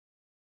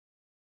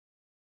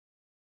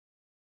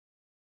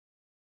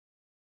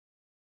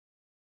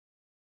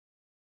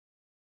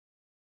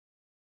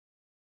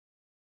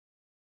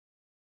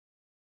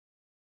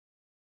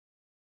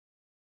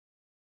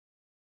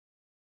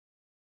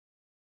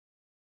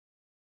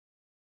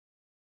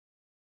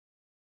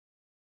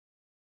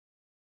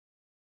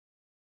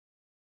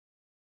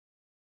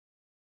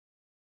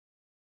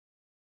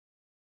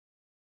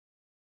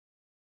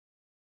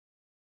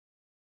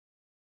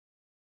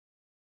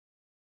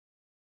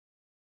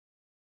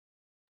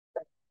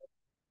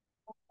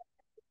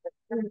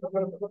if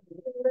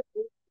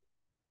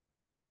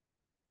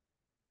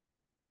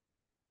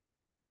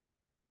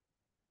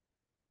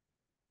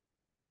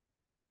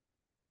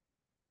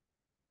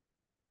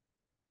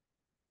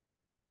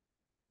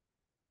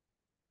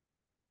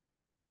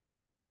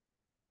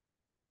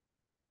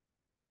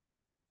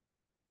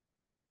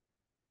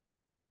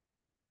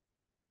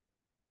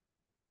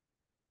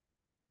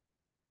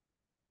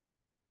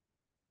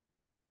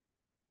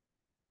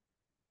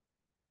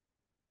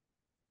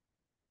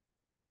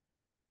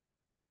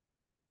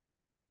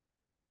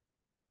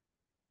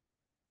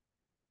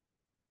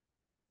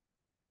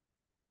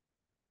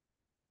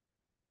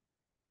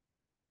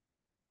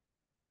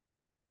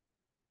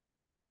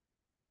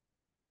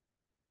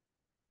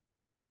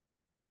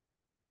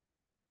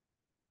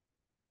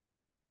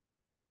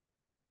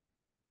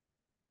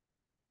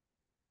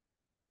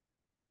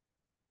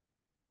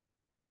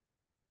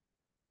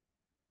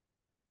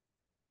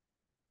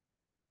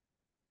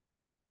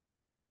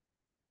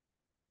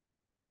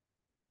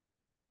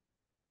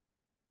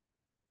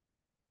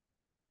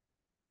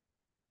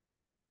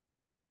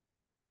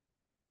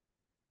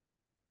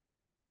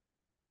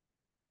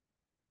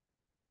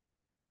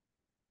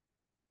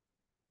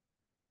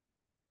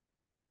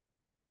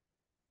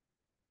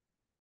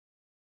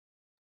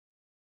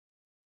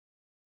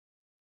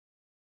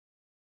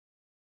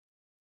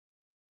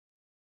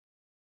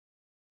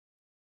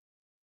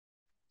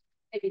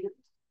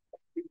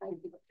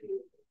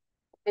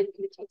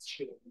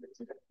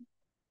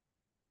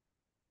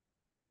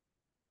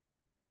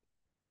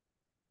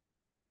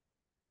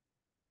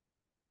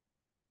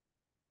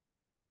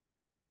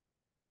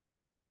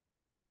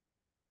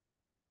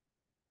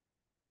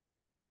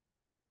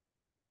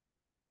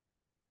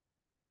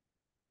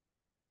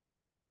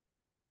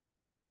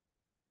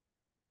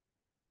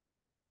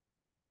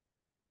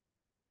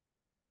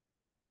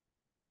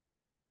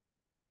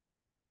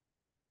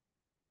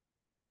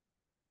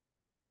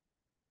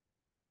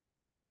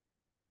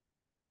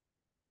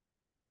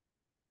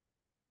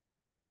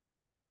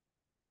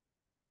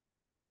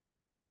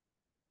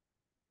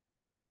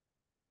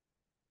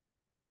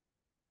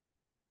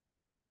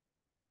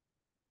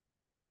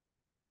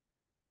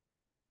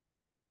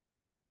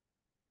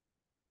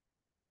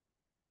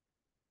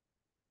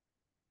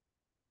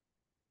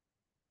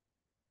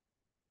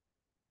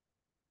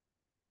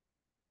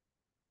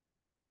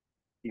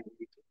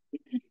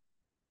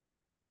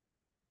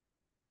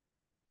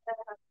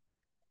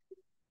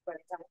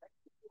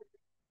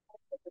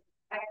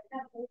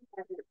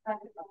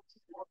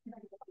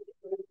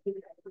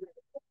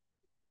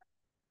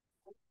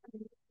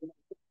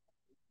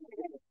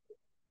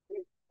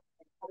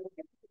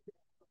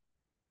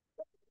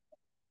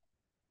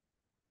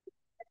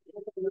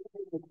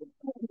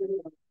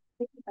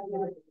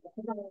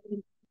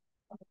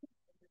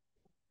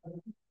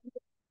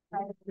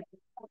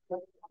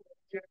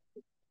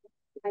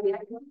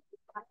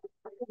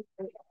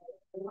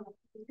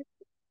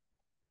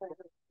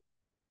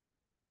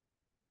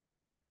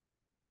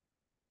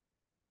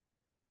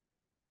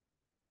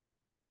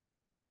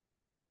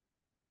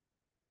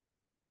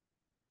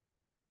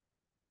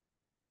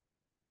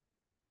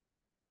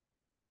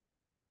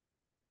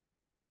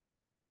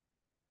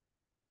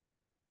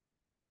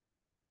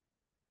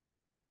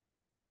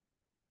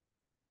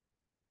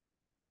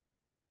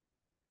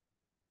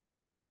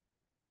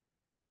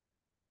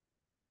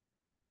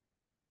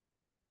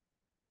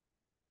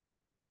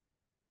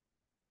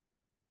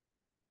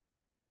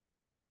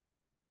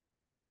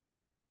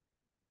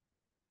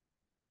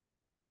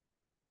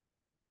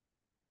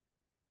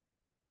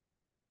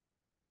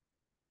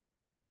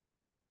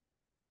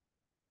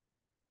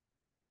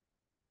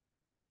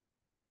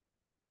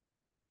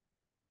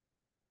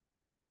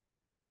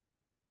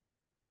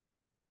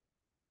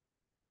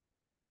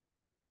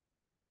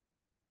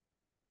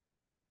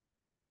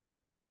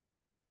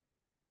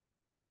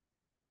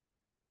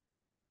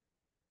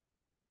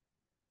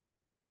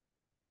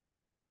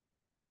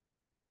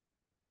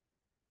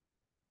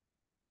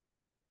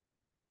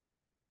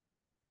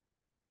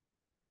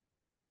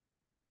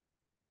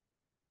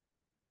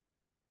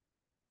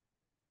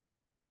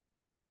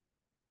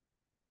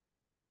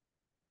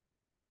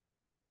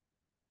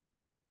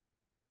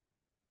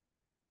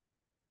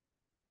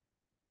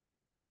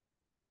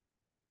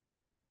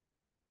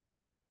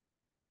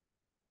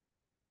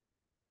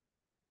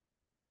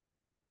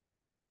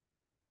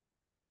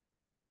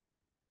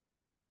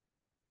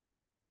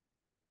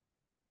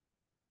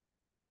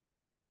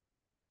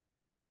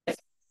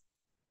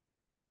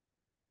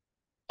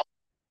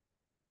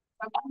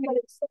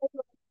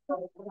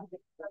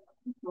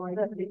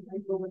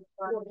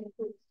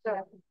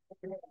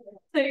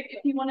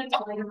you wanted to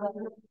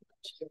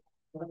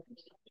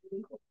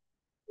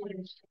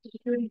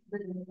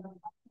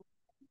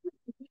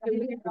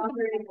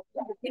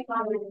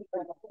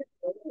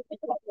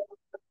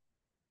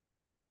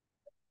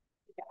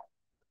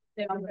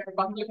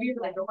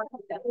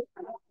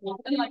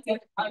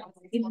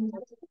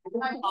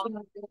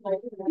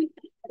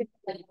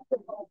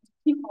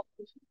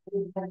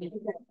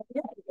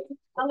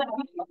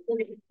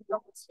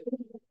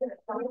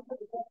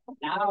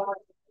now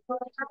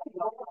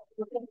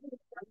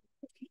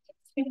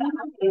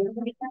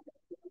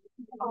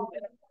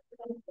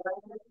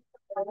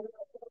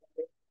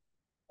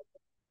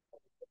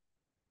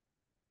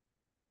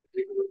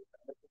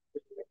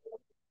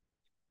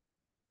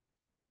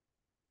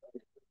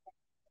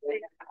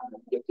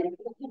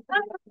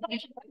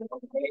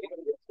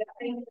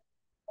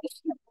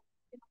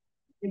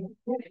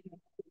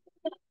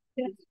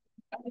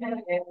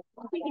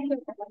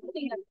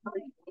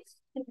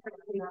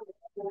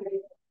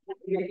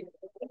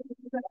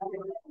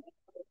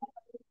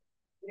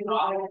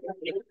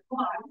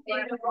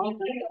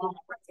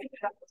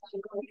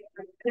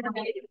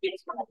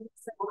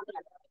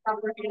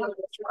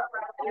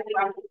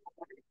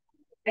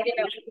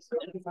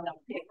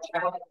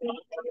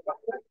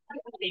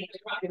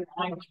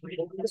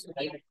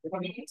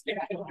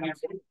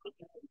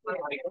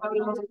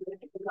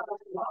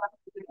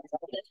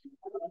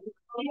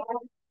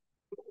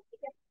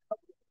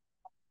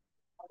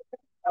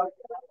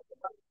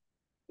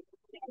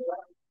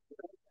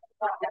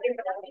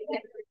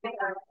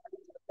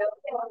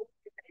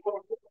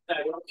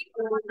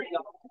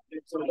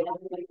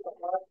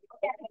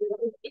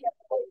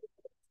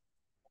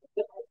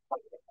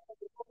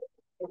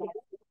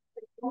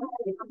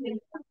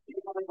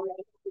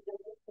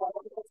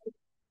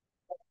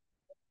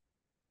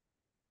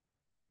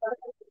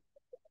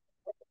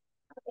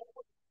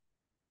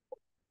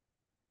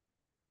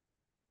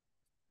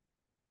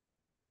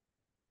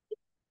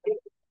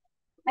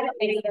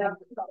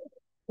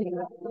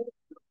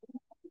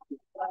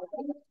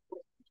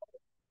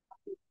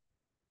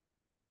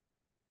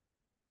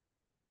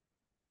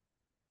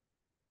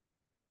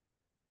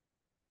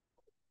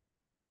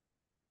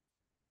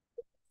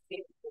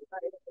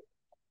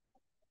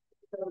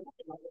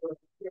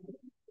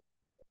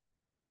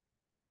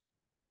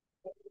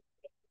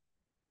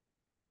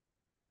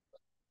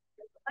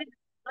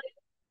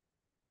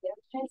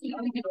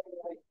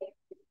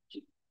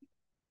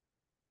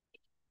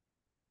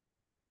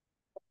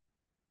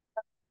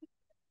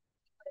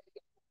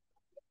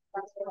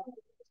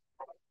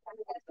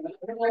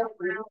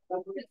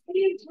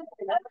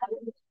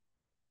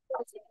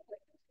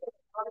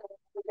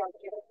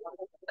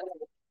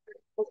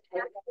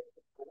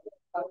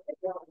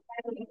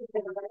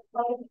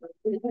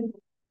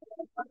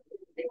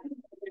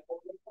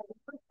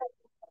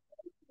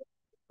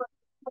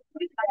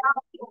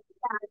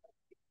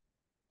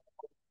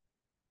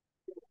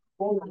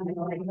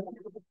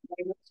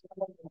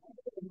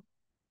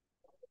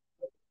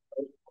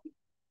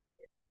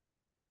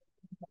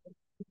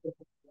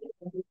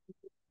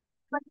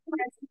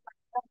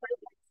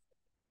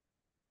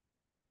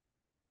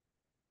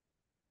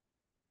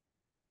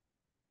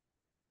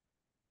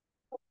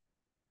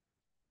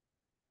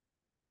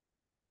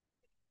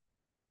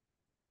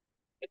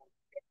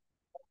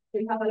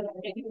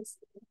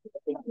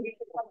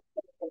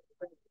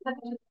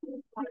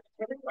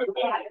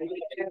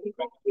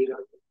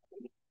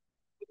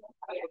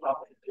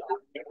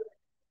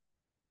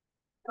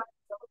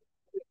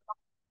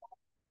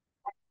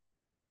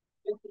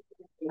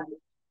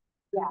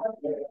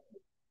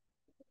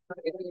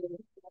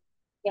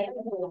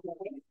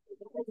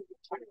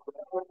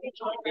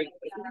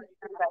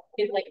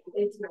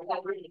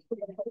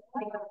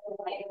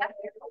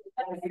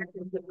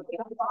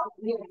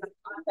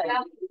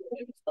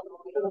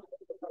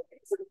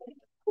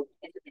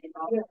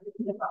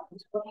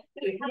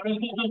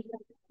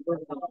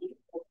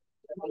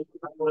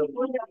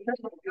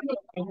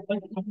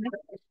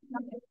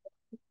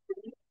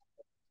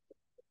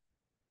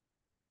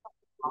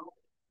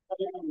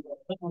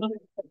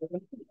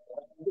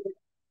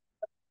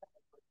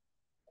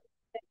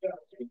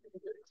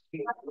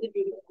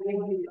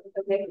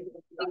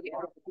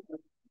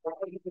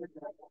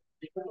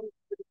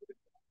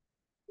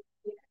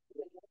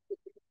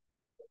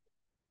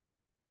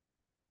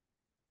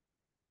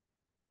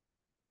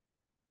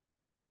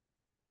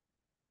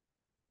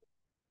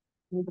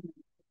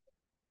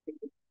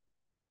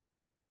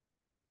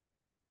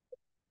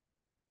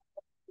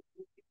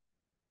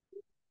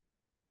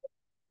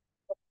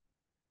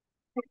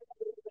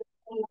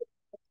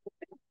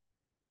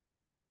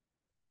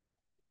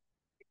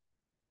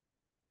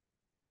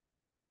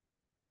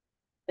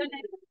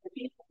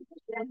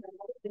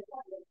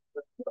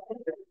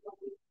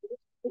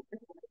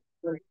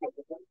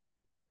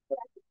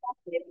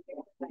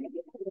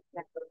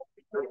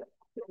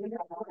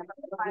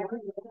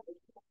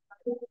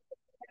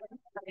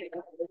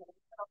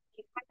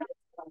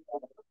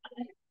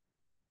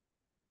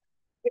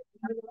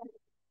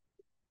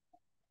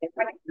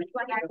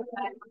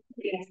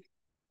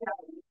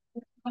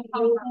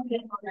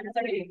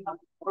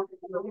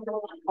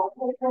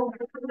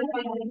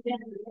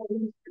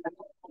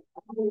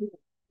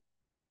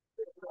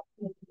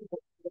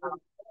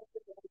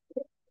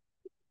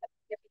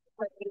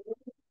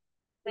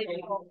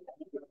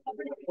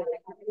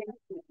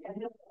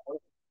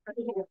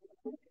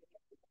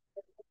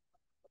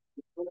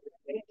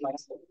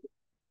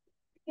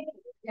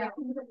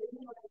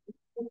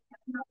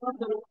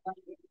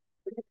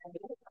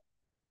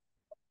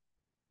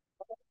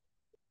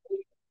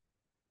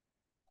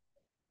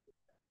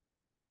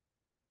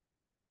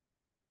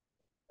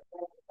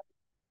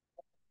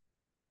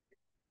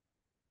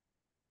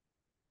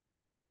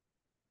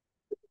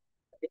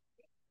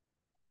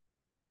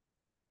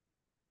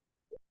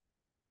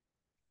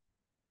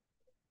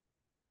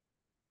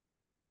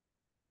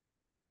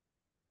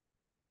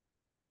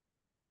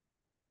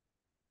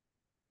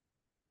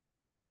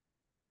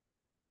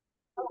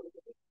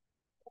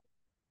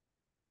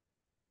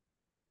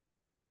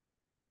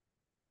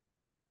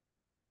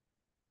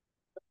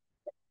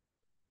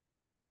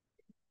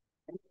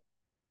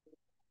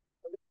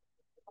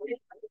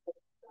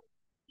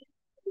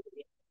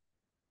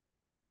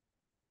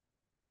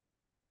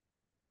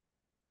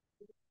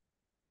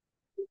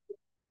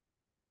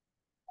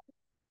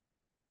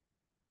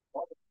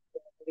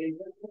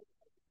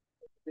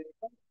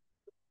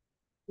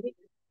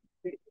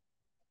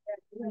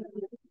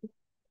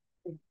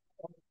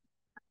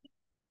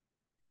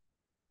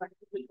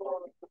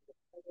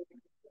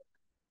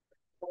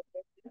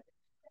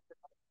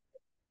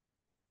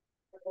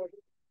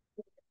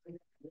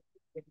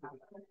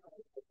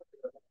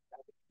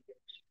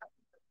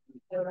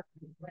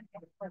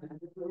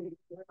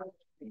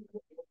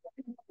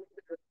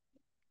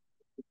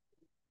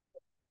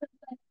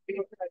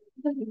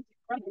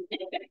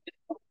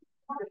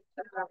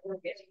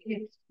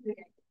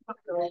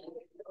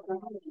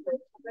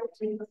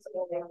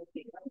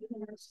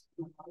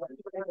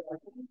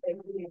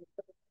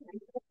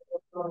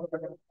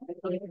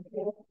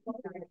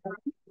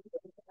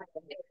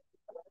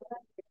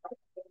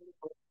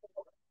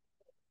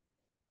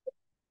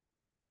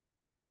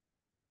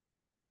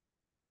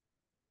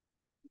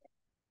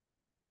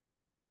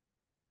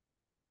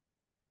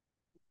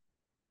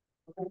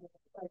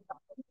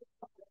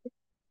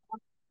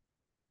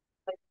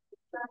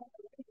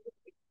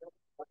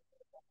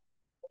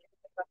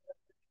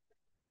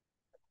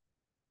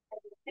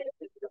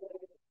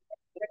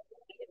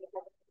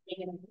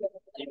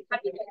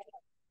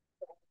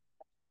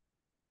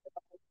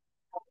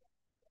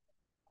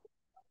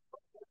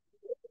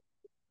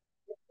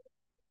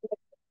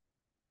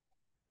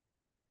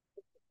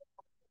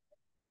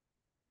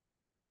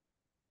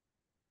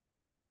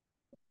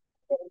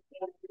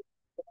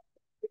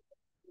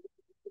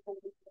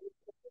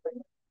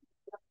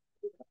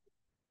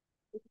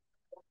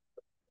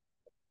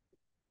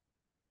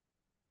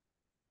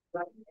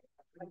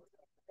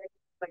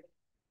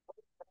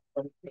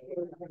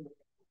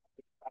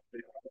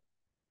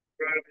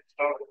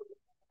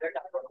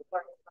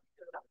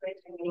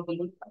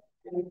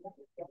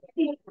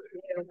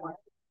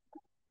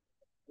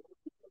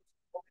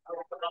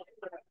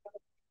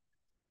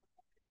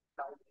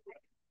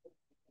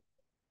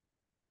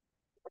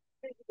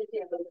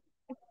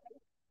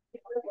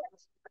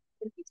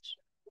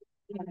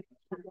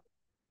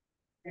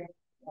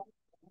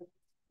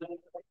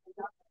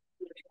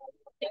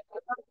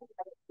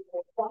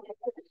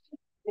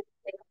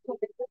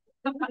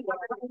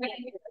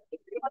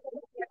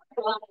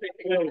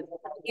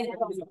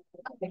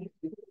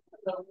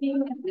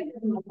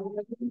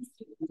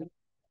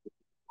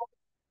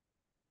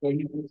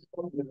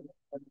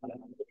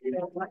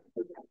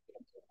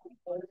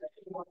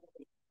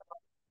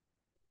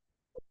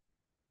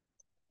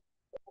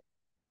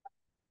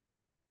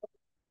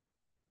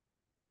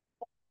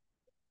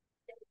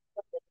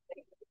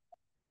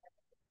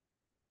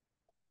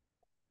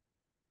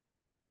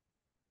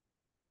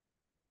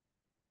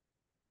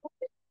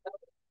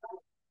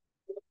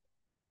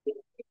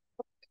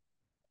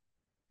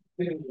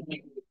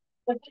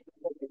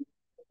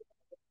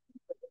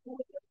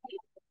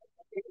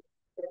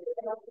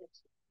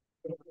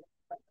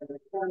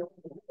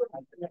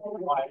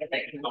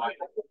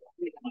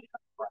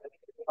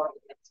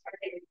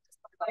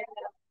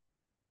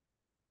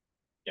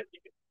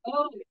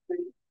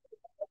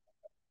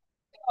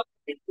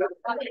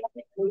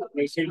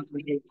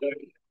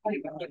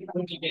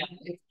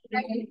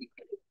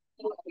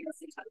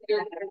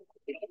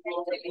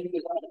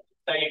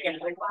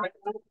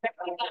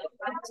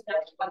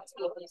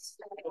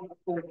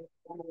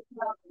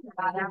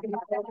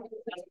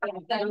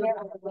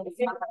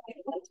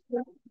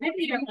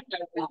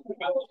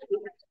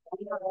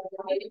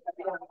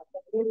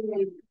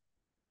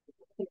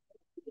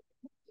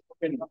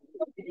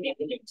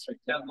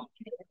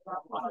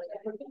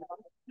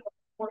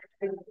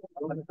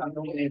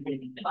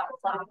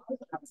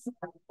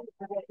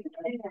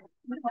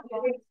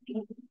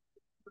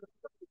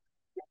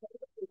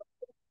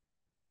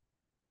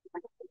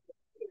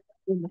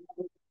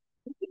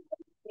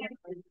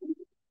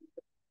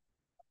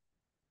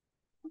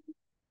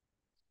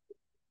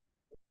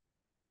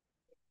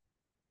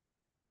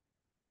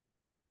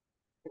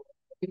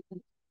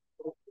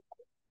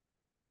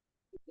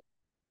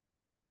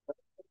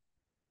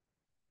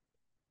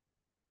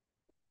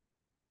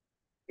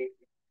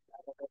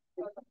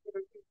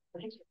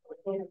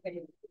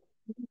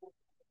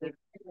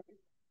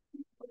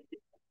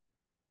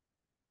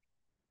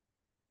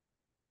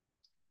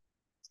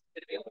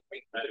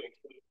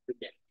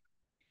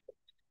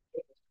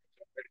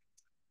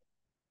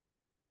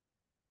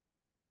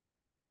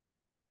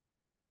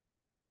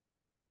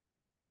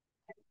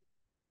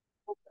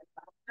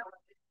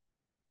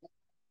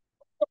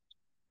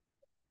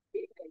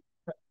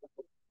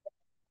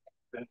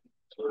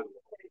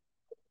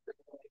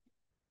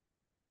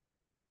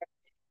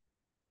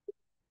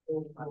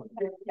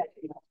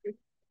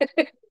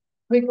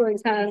Wiggle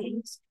his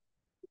hands.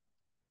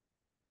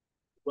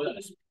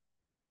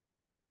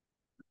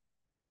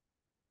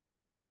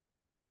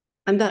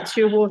 And that's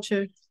your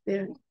water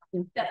there.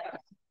 Yeah.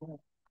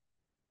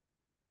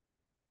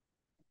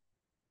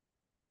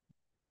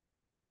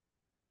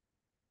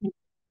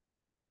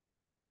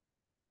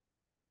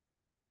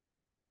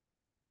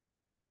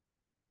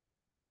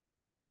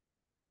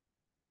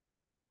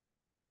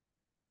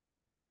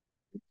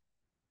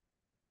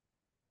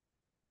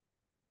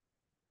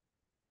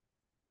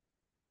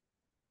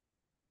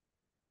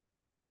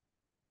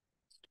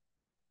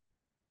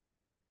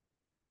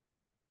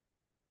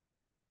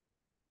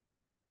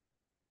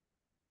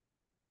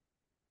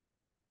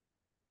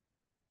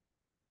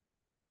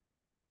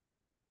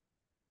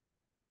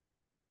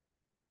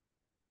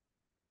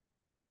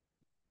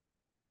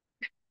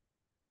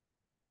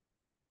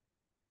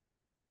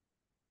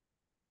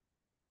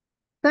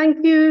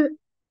 Thank you.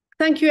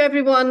 Thank you,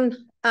 everyone.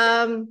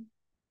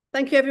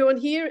 Thank you, everyone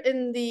here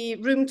in the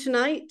room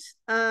tonight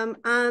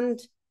and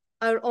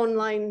our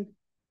online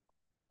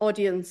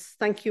audience.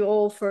 Thank you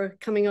all for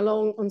coming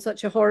along on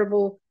such a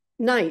horrible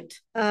night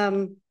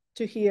to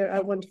hear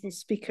our wonderful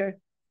speaker.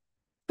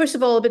 First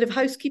of all, a bit of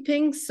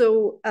housekeeping.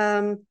 So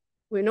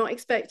we're not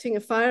expecting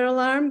a fire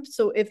alarm.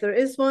 So if there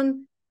is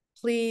one,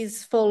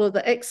 please follow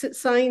the exit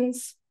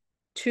signs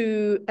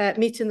to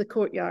meet in the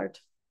courtyard,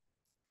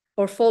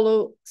 or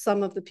follow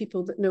some of the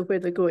people that know where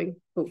they're going,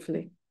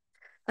 hopefully.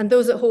 And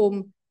those at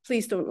home,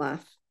 please don't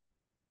laugh.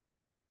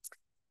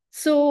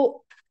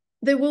 So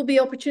there will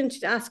be opportunity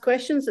to ask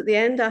questions at the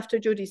end after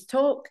Jodie's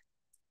talk.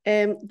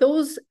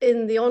 Those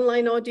in the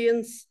online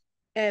audience,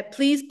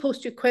 please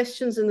post your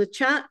questions in the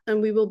chat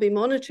and we will be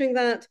monitoring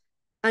that,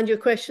 and your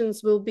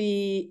questions will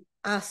be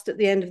asked at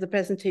the end of the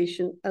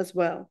presentation as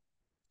well.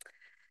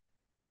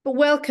 But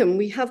welcome,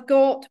 we have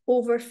got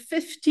over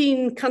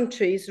 15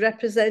 countries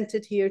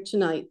represented here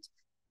tonight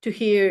to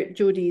hear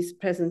Jodie's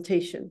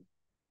presentation.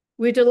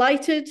 We're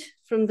delighted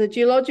from the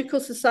Geological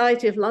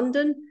Society of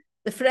London,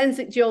 the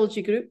Forensic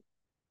Geology Group,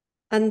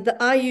 and the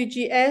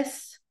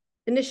IUGS,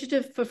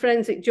 Initiative for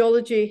Forensic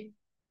Geology,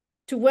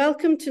 to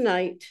welcome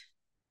tonight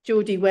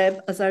Jodie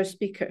Webb as our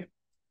speaker.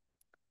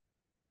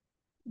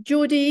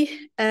 Jodie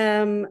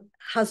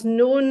has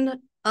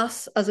known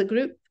us as a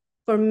group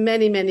for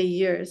many, many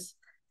years,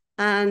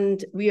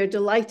 and we are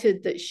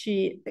delighted that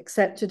she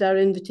accepted our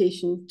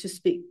invitation to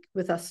speak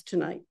with us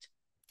tonight.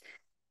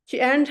 She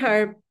earned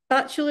her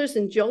bachelor's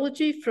in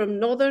geology from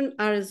Northern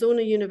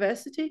Arizona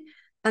University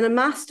and a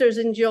master's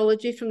in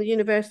geology from the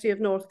University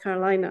of North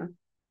Carolina.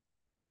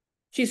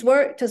 She's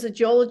worked as a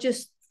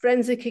geologist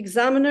forensic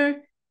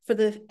examiner for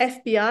the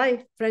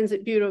FBI,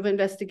 Forensic Bureau of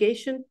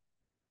Investigation,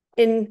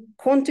 in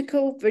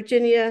Quantico,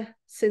 Virginia,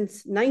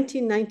 since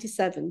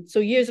 1997. So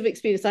years of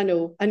experience, I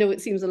know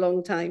it seems a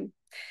long time.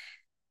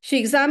 She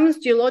examines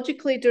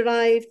geologically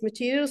derived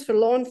materials for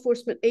law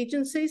enforcement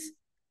agencies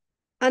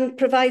and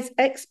provides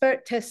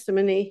expert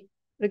testimony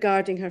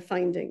regarding her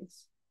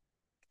findings.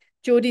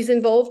 Jodie's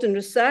involved in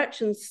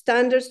research and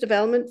standards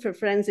development for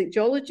forensic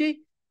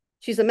geology.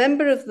 She's a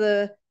member of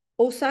the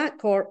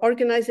OSAC, or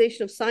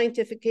Organization of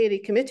Scientific Area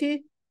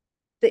Committee,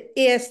 the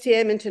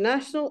ASTM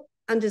International,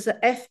 and is an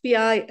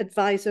FBI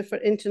advisor for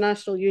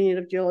International Union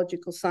of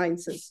Geological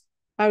Sciences,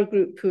 our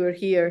group who are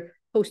here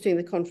hosting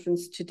the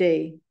conference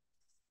today.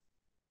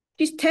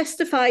 She's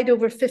testified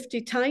over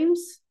 50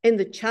 times in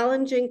the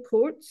challenging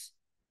courts.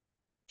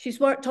 She's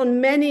worked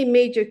on many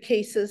major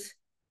cases,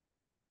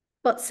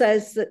 but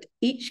says that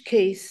each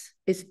case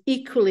is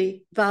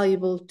equally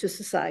valuable to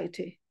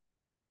society.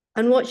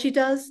 And what she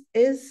does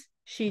is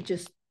she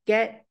just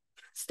gets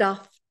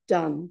stuff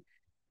done.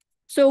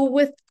 So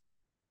with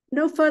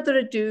no further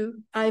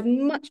ado, I have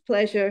much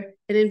pleasure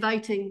in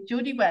inviting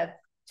Jodie Webb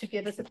to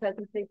give us a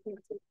presentation.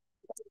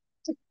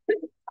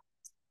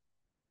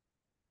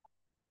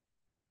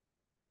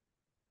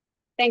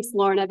 Thanks,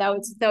 Lorna. That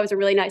was a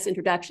really nice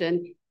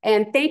introduction.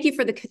 And thank you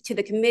to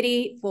the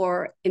committee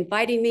for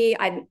inviting me.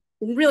 I'm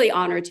really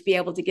honored to be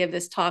able to give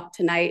this talk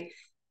tonight.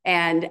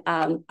 And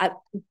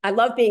I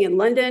love being in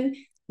London.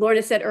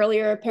 Lorna said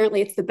earlier,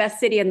 apparently it's the best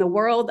city in the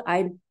world.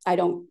 I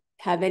don't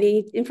have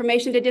any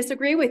information to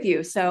disagree with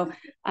you. So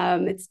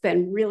it's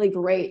been really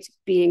great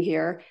being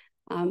here.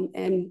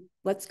 And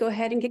let's go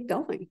ahead and get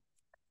going.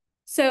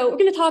 So we're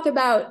going to talk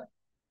about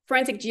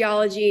forensic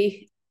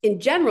geology in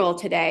general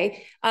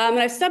today. And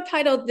I've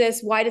subtitled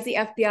this, "Why does the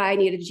FBI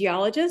need a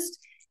geologist?"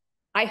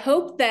 I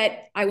hope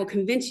that I will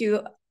convince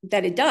you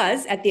that it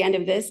does at the end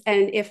of this.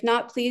 And if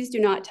not, please do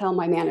not tell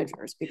my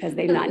managers, because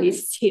they do not need to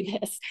see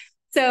this.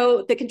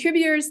 So the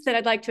contributors that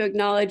I'd like to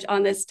acknowledge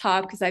on this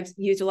talk, because I've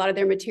used a lot of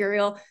their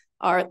material,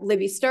 are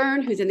Libby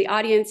Stern, who's in the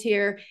audience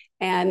here,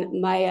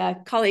 and my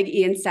colleague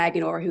Ian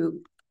Saginor,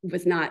 who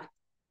was not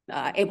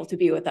able to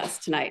be with us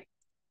tonight.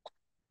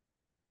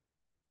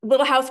 A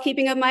little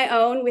housekeeping of my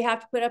own. We have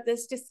to put up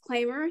this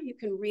disclaimer. You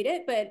can read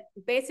it, but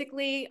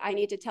basically I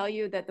need to tell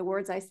you that the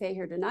words I say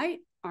here tonight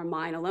are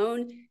mine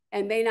alone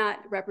and may not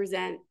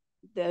represent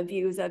the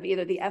views of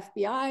either the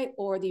FBI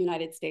or the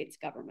United States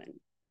government.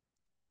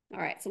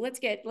 All right, so let's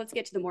get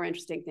to the more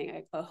interesting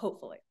thing,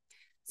 hopefully.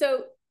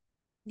 So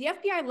the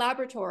FBI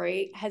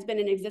laboratory has been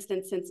in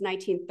existence since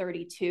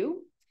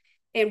 1932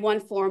 in one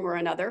form or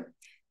another.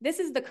 This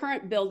is the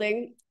current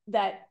building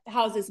that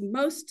houses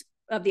most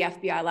of the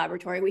FBI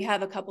laboratory. We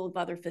have a couple of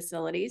other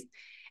facilities.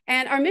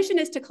 And our mission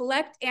is to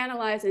collect,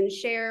 analyze, and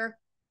share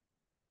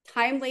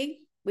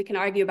timely, we can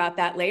argue about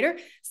that later,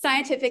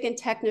 scientific and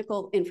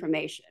technical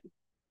information.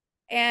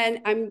 And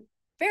I'm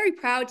very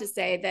proud to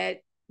say that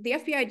the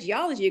FBI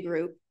Geology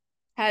Group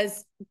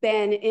has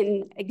been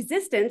in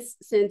existence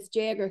since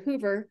J. Edgar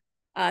Hoover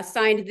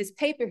signed this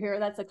paper here.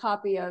 That's a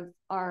copy of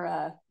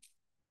our,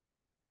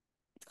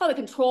 it's called a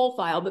control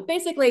file, but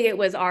basically it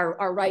was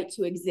our right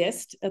to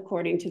exist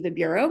according to the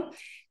Bureau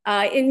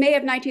in May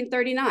of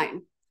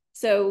 1939.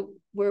 So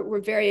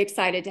we're very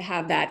excited to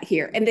have that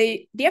here. And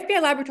the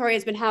FBI laboratory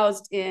has been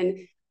housed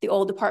in the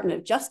old Department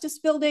of Justice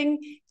building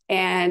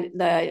and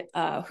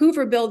the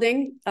Hoover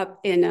building up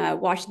in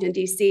Washington,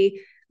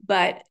 D.C.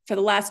 But for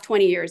the last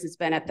 20 years, it's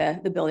been at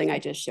the building I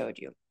just showed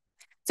you.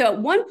 So at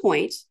one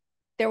point,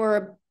 there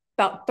were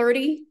about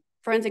 30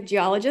 forensic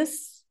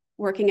geologists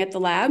working at the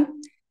lab.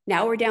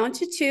 Now we're down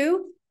to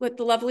 2, with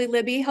the lovely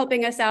Libby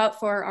helping us out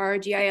for our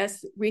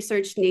GIS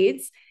research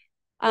needs.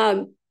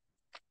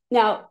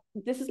 Now,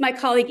 this is my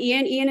colleague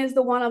Ian. Ian is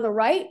the one on the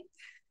right,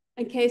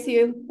 in case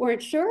you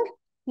weren't sure,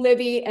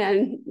 Libby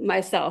and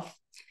myself.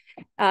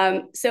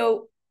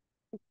 So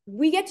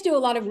we get to do a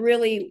lot of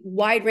really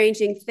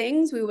wide-ranging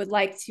things. We would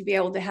like to be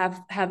able to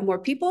have more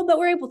people, but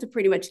we're able to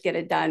pretty much get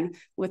it done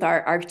with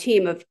our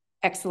team of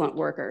excellent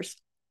workers.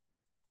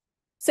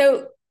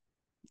 So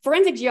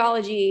forensic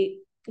geology,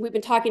 we've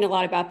been talking a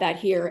lot about that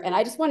here. And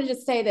I just wanted to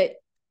say that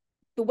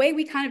the way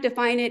we kind of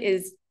define it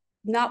is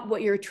not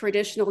what your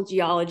traditional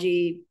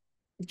geology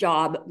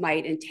job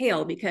might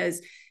entail,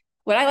 because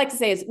what I like to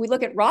say is we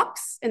look at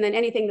rocks and then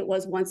anything that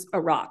was once a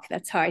rock.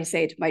 That's how I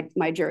say it to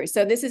my jury.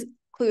 So this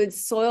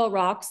includes soil,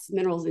 rocks,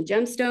 minerals, and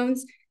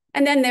gemstones,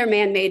 and then their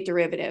man-made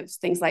derivatives,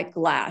 things like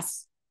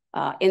glass,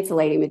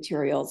 insulating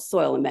materials,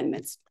 soil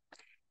amendments.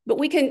 But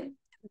we can,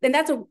 and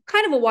that's a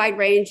kind of a wide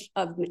range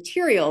of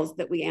materials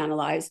that we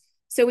analyze.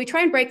 So we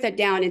try and break that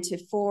down into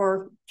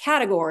 4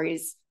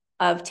 categories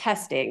of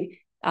testing.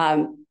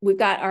 We've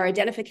got our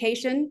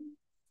identification,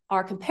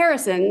 our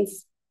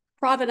comparisons,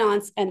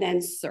 provenance, and then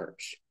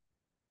search.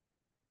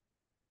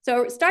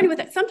 So starting with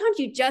it, sometimes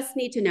you just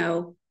need to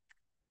know,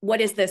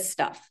 what is this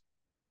stuff?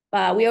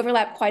 We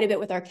overlap quite a bit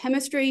with our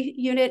chemistry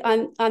unit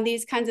on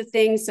these kinds of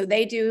things. So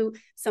they do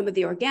some of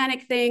the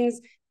organic things,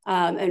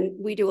 and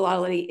we do a lot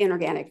of the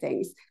inorganic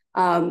things.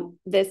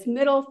 This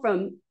middle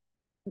from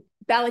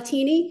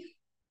Ballatini,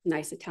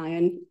 nice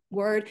Italian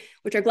word,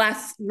 which are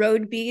glass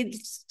road bead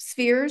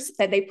spheres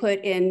that they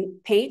put in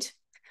paint,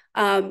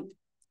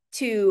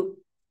 to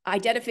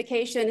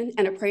identification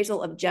and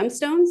appraisal of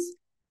gemstones.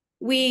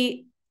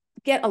 We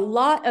get a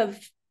lot of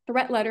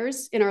threat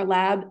letters in our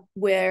lab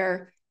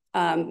where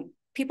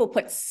people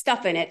put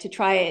stuff in it to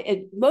try it.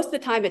 And most of the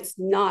time, it's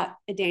not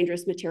a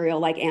dangerous material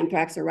like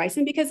anthrax or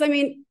ricin, because I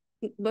mean,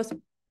 most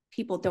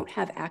people don't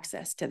have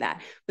access to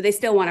that, but they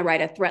still want to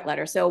write a threat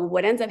letter. So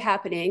what ends up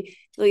happening,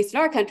 at least in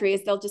our country,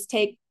 is they'll just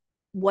take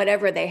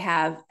whatever they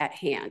have at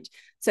hand.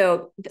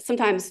 So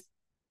sometimes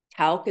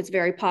talc is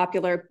very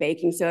popular,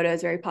 baking soda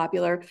is very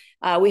popular.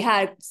 We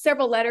had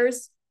several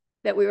letters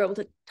that we were able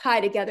to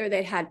tie together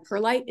that had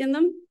perlite in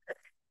them.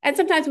 And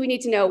sometimes we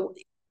need to know,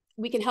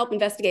 we can help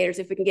investigators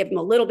if we can give them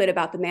a little bit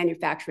about the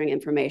manufacturing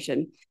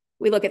information.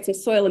 We look at some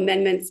soil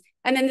amendments.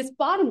 And then this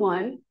bottom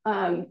one,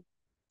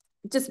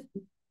 just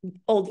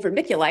old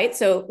vermiculite,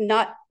 so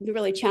not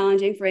really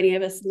challenging for any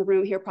of us in the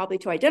room here probably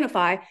to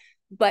identify,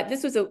 but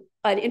this was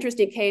an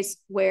interesting case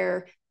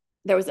where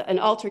there was an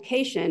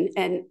altercation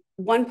and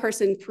one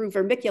person threw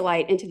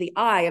vermiculite into the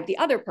eye of the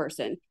other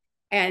person,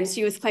 and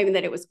she was claiming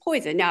that it was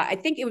poison. Now, I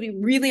think it would be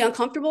really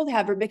uncomfortable to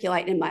have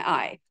vermiculite in my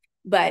eye,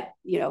 but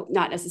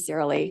not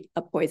necessarily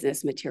a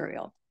poisonous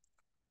material.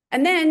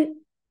 And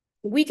then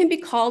we can be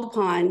called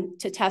upon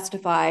to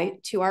testify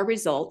to our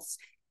results.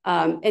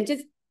 And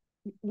just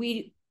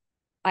the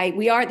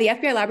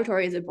FBI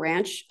laboratory is a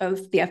branch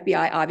of the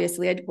FBI,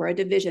 obviously, we're a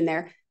division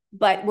there,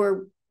 but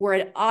we're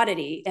an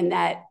oddity in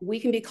that we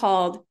can be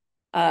called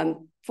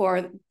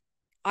for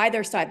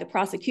either side, the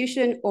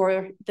prosecution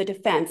or the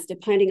defense,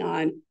 depending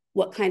on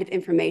what kind of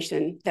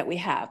information that we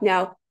have.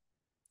 Now,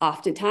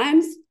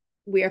 oftentimes,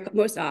 we are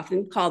most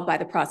often called by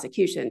the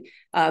prosecution,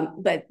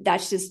 but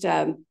that's just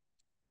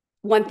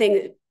one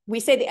thing. We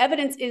say the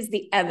evidence is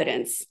the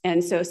evidence,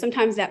 and so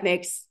sometimes that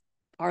makes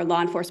our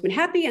law enforcement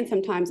happy, and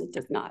sometimes it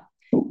does not.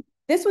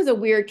 This was a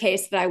weird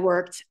case that I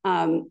worked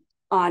on.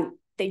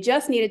 They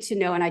just needed to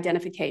know an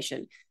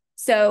identification.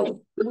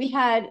 So we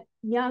had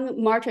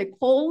young Martre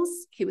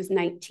Coles. He was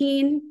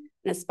 19,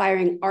 an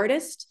aspiring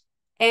artist,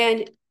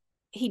 and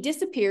he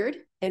disappeared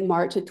in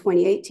March of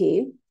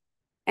 2018.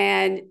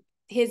 And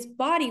his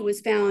body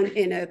was found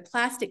in a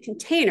plastic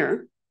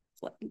container,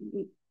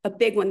 a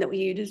big one that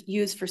we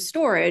use for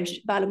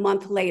storage, about a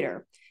month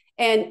later.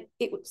 And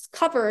it was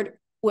covered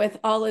with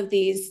all of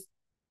these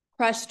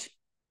crushed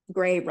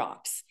gray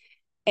rocks.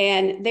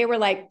 And they were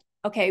like,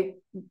 okay,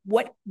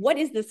 what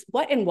is this?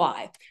 What and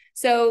why?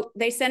 So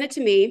they sent it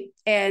to me,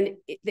 and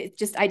it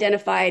just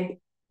identified,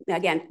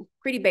 again,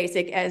 pretty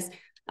basic, as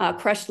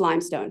crushed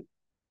limestone.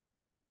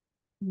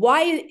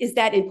 Why is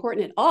that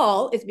important at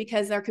all is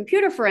because our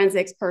computer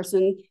forensics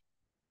person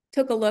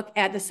took a look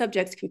at the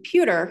subject's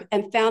computer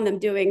and found them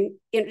doing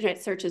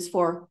internet searches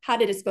for how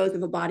to dispose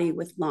of a body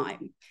with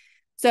lime.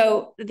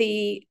 So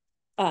the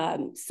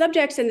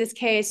subjects in this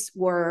case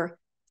were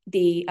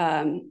the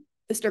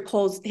Mr.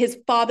 Cole's, his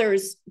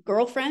father's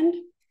girlfriend,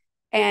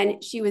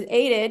 and she was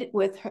aided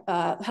with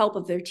help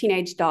of their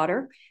teenage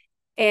daughter.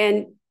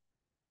 And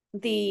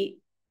the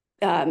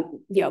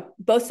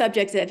both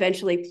subjects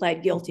eventually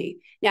pled guilty.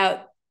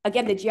 Now,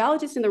 again, the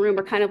geologists in the room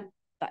are kind of,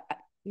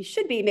 you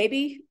should be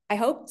maybe, I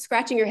hope,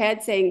 scratching your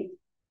head saying,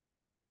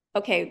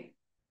 okay,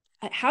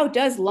 how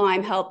does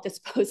lime help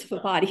dispose of a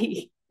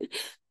body?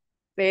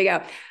 There you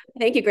go.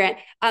 Thank you, Grant.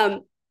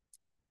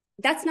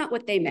 That's not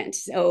what they meant.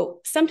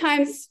 So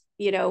sometimes,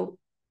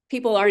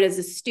 people aren't as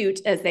astute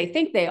as they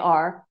think they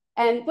are.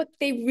 And what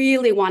they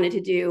really wanted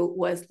to do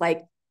was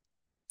like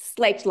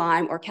slaked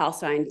lime or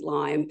calcined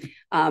lime.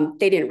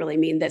 They didn't really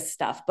mean this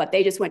stuff, but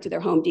they just went to their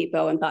Home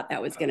Depot and thought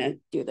that was going to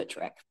do the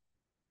trick.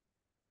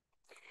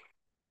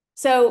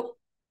 So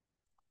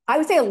I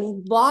would say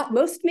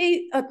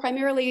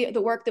primarily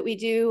the work that we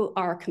do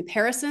are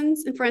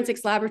comparisons in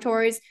forensics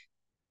laboratories.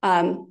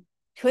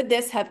 Could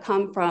this have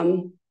come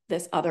from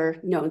this other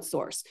known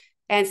source?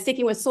 And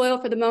sticking with soil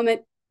for the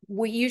moment,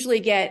 we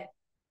usually get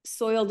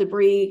soil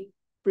debris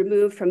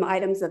removed from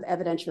items of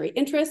evidentiary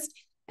interest.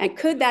 And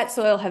could that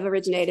soil have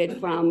originated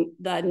from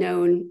the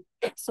known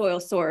soil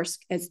source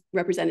as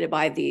represented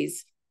by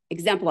these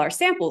exemplar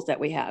samples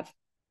that we have?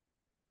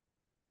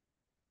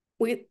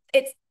 It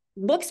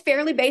looks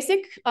fairly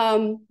basic.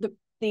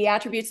 The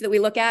attributes that we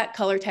look at: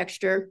 color,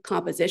 texture,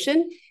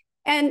 composition.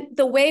 And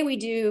the way we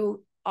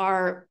do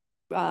our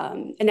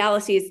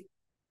analyses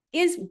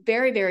is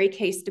very, very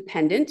case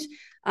dependent.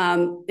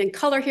 In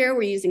color here,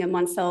 we're using a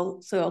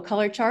Munsell soil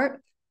color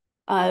chart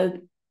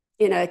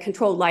in a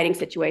controlled lighting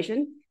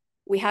situation.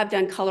 We have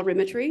done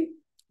colorimetry.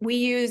 We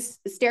use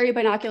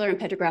stereobinocular and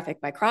petrographic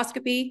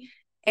microscopy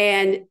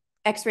and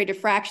X-ray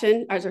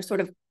diffraction as our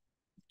sort of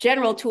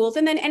general tools,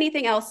 and then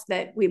anything else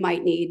that we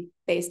might need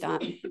based on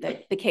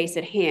the case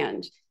at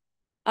hand.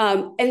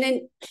 And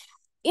then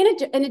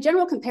in a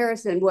general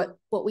comparison, what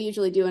we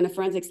usually do in a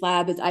forensics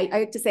lab is I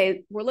like to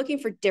say we're looking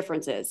for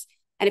differences.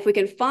 And if we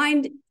can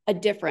find a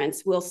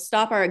difference, we'll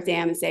stop our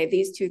exam and say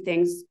these two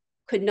things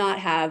could not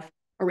have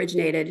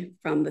originated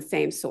from the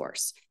same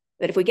source.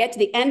 But if we get to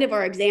the end of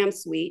our exam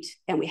suite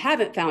and we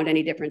haven't found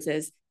any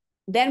differences,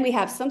 then we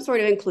have some sort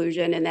of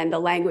inclusion, and then the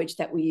language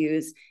that we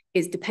use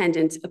is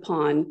dependent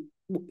upon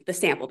the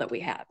sample that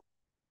we have.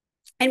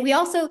 And we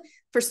also,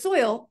 for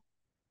soil,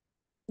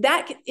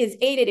 that is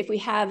aided if we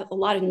have a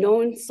lot of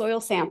known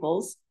soil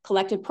samples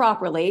collected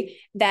properly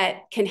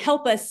that can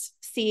help us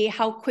see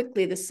how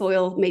quickly the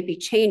soil may be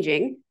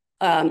changing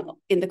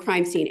in the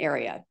crime scene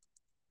area.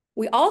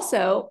 We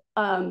also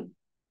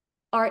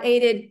are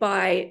aided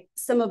by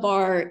some of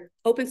our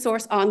open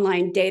source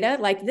online data,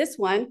 like this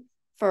one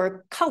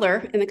for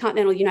color in the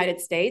continental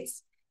United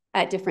States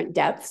at different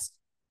depths.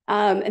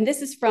 And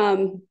this is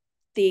from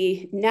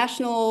the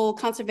National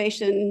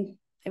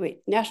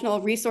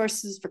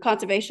Resources for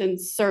Conservation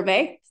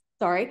Survey,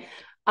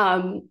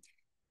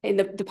 in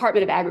the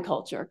Department of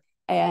Agriculture.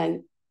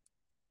 And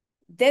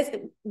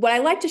what I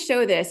like to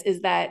show this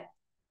is that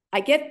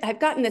I've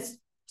gotten this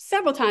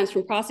several times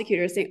from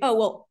prosecutors saying, oh,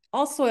 well,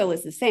 all soil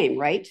is the same,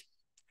 right?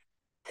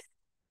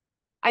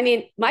 I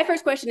mean, my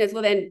first question is,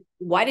 well, then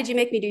why did you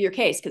make me do your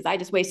case? Because I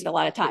just wasted a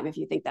lot of time if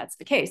you think that's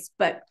the case.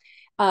 But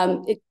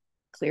it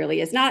clearly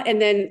is not. And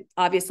then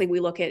obviously we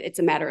look at, it's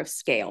a matter of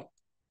scale.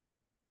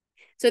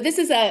 So this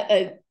is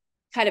a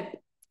kind of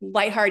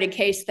lighthearted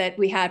case that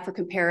we had for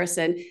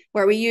comparison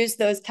where we used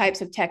those types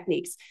of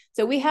techniques.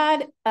 So we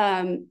had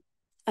a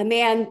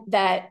man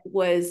that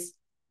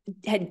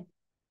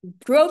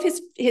drove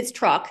his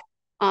truck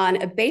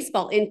on a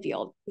baseball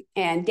infield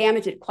and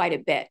damaged it quite a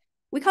bit.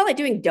 We call it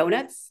doing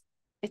donuts.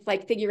 It's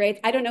like figure eights.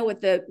 I don't know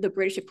what the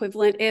British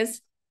equivalent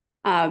is,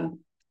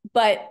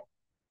 but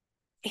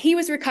he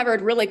was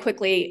recovered really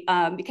quickly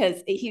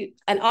because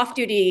an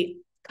off-duty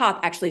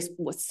cop actually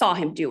saw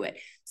him do it.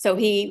 So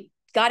he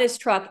got his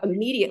truck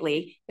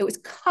immediately. It was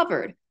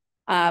covered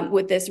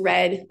with this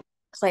red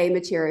clay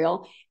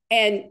material.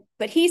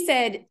 But he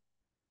said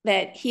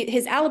that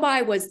his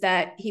alibi was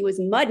that he was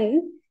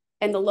mudding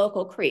in the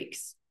local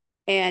creeks.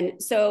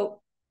 And so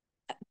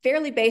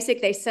fairly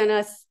basic, they sent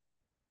us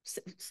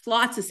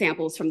lots of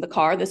samples from the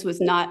car. This was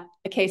not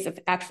a case of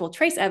actual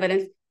trace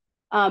evidence,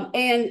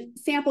 and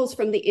samples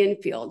from the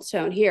infield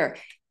shown here.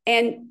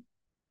 And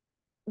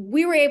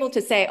we were able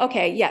to say,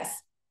 okay,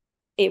 yes,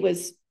 it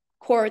was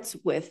quartz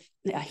with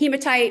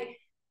hematite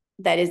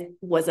that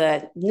was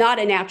not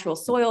a natural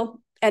soil.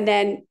 And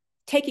then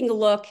taking a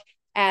look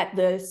at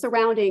the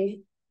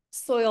surrounding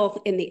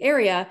soil in the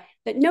area,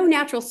 that no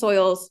natural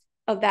soils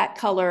of that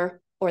color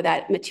or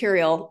that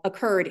material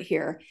occurred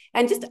here.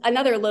 And just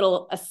another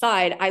little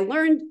aside, I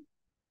learned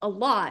a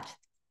lot.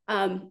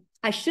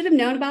 I should have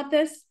known about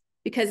this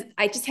because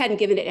I just hadn't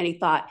given it any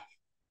thought.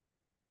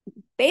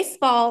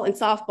 Baseball and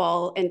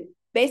softball and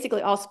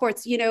basically all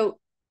sports,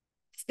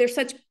 they're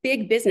such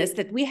big business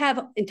that we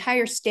have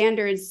entire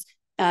standards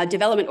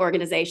development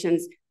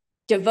organizations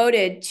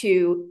devoted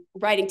to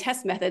writing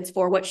test methods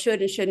for what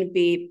should and shouldn't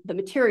be the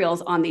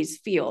materials on these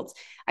fields.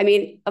 I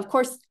mean, of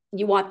course,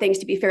 you want things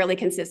to be fairly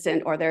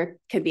consistent or there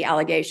can be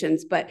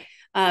allegations, but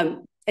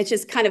it's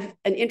just kind of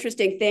an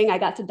interesting thing. I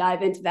got to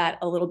dive into that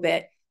a little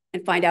bit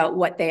and find out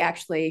what they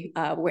actually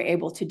were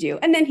able to do.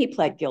 And then he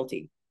pled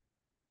guilty.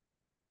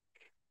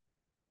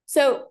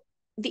 So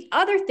the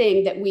other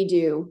thing that we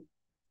do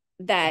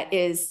that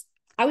is,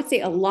 I would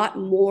say, a lot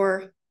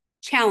more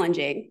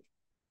challenging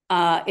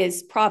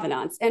is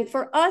provenance. And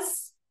for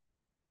us,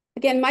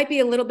 again, might be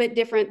a little bit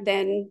different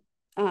than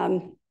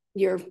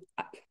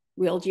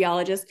real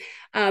geologist.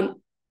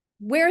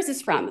 Where is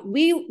this from?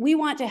 We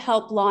want to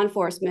help law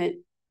enforcement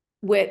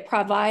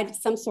provide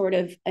some sort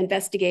of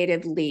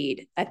investigative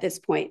lead at this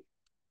point.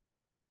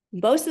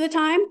 Most of the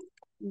time,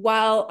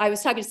 while I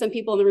was talking to some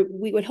people in the room,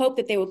 we would hope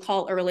that they would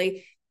call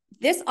early.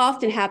 This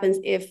often happens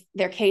if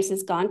their case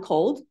has gone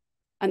cold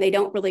and they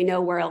don't really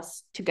know where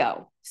else to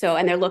go. So,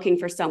 and they're looking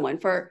for someone.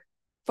 For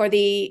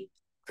the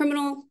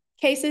criminal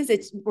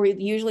cases, we're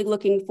usually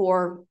looking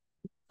for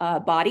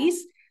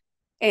bodies.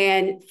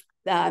 And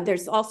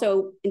there's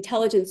also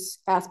intelligence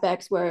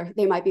aspects where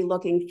they might be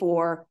looking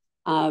for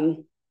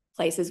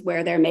places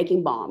where they're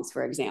making bombs,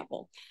 for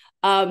example.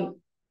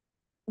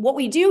 What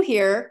we do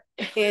here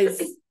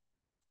is,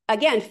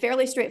 again,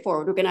 fairly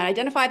straightforward. We're going to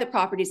identify the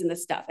properties and the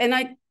stuff.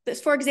 And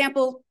for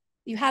example,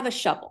 you have a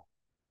shovel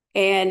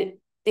and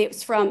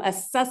it's from a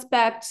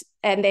suspect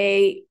and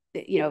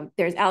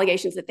there's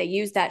allegations that they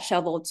used that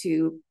shovel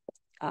to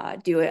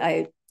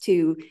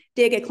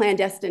dig a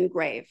clandestine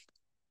grave.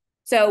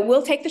 So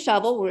we'll take the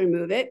shovel, we'll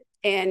remove it,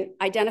 and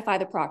identify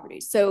the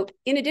properties. So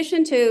in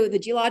addition to the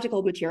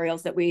geological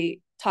materials that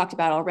we talked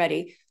about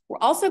already, we're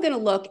also going to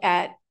look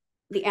at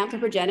the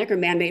anthropogenic or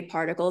man-made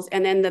particles,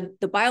 and then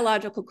the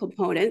biological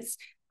components,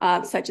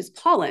 such as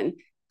pollen.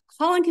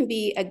 Pollen can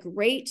be a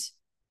great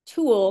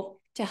tool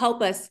to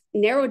help us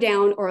narrow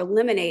down or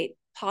eliminate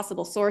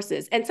possible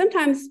sources. And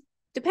sometimes,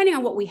 depending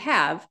on what we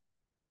have,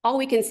 all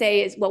we can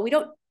say is, well, we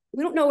don't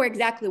know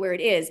exactly where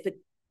it is, but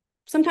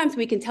sometimes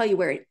we can tell you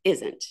where it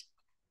isn't.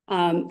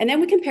 And then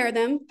we compare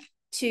them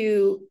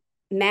to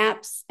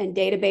maps and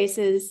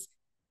databases.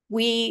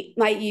 We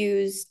might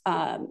use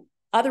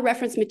other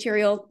reference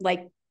material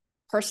like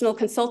personal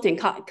consulting,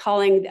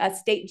 calling a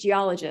state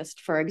geologist,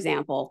 for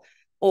example,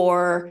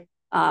 or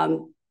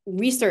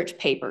research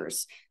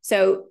papers.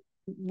 So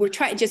we're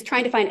just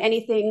trying to find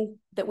anything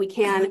that we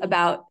can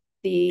about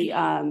the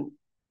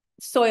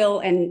soil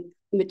and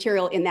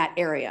material in that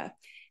area.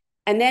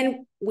 And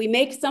then we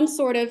make some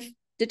sort of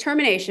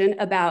determination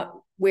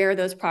about where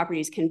those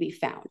properties can be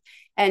found.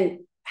 And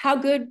how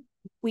good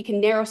we can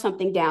narrow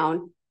something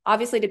down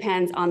obviously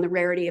depends on the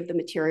rarity of the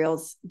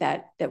materials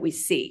that we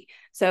see.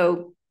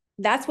 So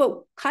that's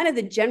what kind of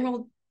the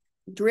general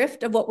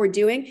drift of what we're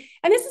doing.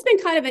 And this has been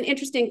kind of an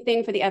interesting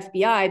thing for the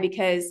FBI,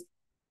 because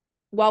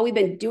while we've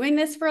been doing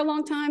this for a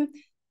long time,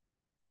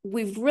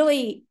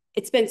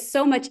 it's been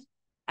so much,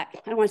 I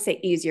don't want to say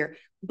easier,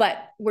 but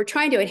we're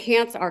trying to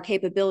enhance our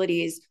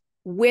capabilities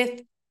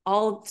with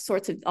all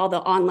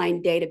the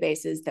online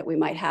databases that we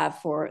might have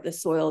for the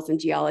soils and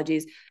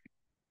geologies.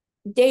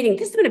 Dating,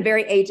 this has been a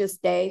very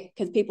ageist day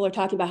because people are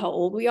talking about how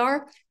old we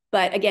are.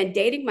 But again,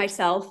 dating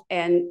myself,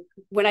 and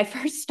when I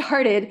first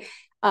started,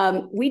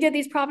 we did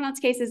these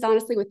provenance cases,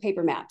 honestly, with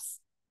paper maps.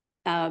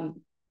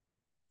 Some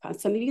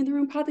of you in the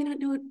room probably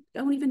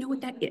don't even know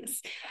what that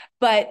is.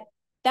 But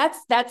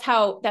that's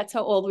how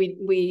old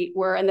we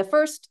were. And the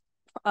first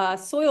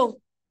soil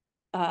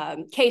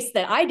case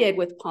that I did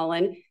with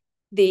pollen,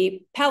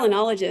 the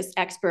palynologist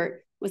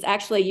expert was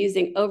actually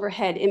using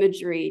overhead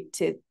imagery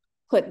to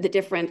put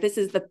this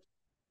is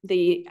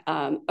the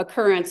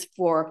occurrence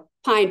for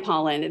pine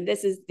pollen, and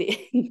this is the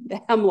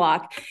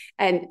hemlock,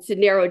 and to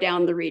narrow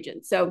down the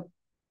region. So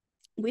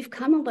we've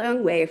come a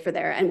long way for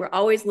there, and we're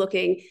always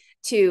looking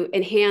to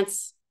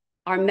enhance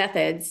our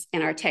methods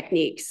and our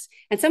techniques.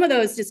 And some of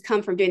those just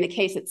come from doing the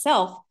case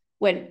itself,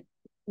 when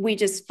we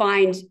just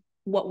find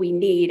what we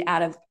need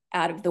out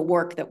of the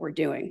work that we're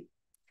doing.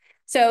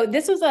 So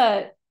this was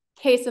a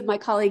case of my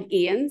colleague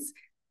Ian's,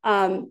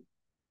 and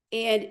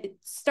it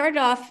started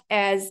off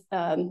as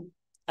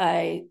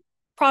a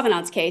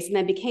provenance case and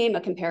then became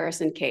a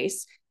comparison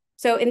case.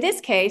 So in this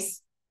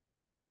case,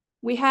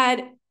 we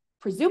had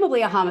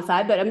presumably a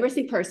homicide, but a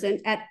missing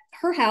person at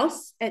her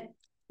house at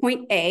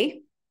point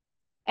A.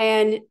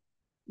 And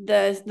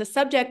the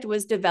subject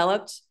was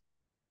developed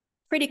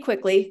pretty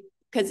quickly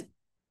because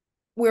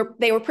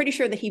they were pretty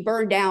sure that he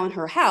burned down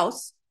her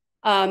house,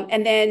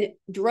 and then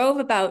drove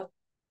about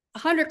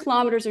 100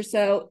 kilometers or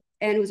so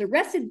and was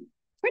arrested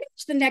pretty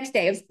much the next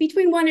day. It was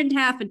between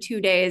 1.5 and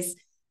 2 days,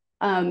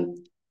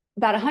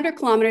 about 100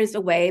 kilometers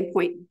away in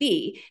point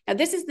B. Now,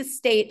 this is the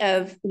state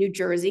of New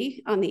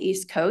Jersey on the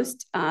East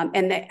Coast,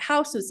 and the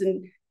house was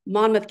in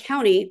Monmouth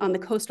County on the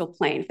coastal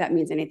plain, if that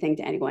means anything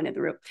to anyone in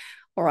the room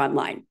or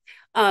online.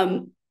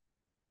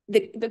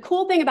 The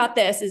cool thing about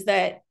this is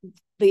that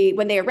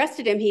when they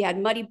arrested him, he had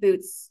muddy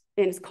boots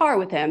in his car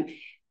with him,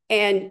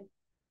 and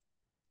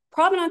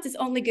provenance is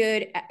only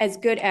good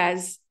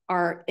as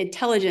our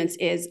intelligence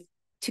is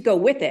to go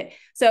with it.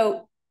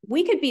 So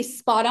we could be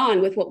spot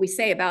on with what we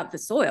say about the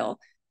soil,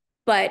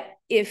 but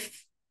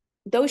if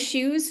those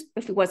shoes,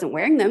 if he wasn't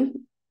wearing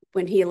them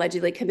when he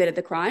allegedly committed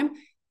the crime,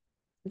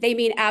 they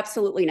mean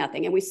absolutely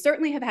nothing. And we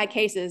certainly have had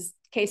cases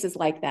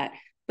like that.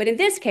 But in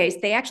this case,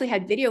 they actually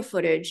had video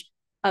footage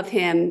of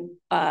him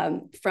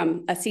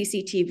from a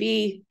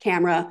CCTV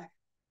camera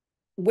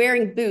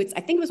wearing boots.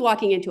 I think he was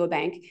walking into a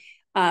bank,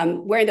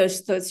 wearing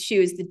those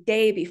shoes the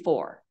day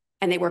before,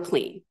 and they were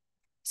clean.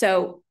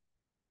 So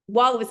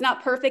while it was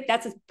not perfect,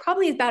 that's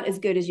probably about as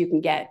good as you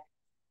can get.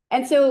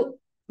 And so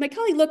my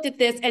colleague looked at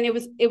this, and it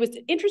was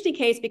an interesting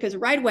case because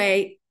right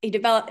away he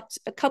developed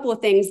a couple of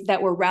things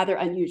that were rather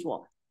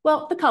unusual.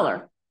 Well, the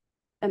color,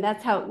 and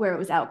that's where it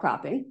was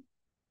outcropping.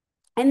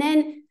 And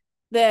then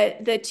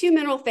the two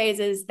mineral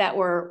phases that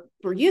were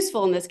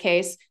useful in this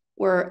case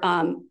were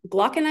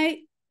glauconite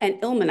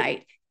and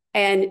ilmenite.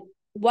 And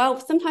while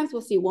sometimes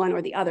we'll see one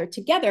or the other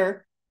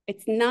together,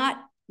 it's not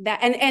that,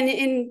 and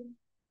in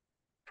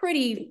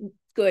pretty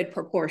good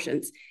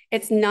proportions.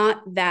 It's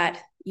not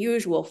that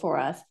usual for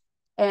us.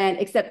 And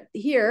except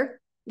here,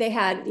 they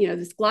had,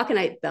 this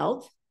glauconite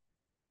belt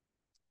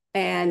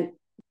and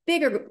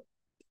bigger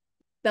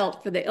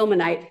belt for the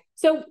ilmenite.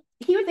 So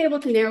he was able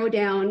to narrow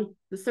down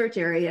the search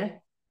area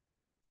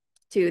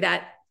to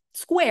that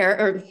square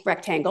or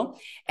rectangle.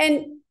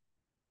 And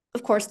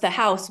of course, the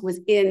house was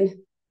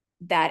in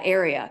that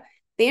area.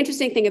 The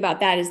interesting thing about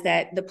that is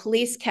that the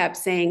police kept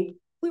saying,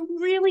 we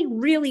really,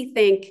 really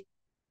think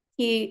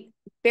he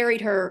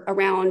buried her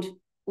around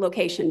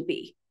location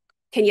B.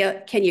 Can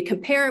you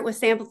compare it with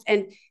samples?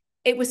 And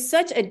it was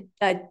such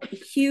a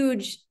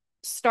huge,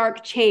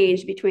 stark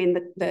change between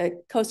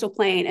the coastal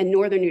plain and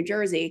northern New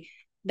Jersey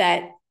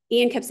that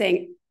Ian kept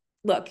saying,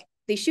 look,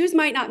 the shoes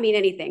might not mean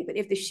anything, but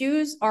if the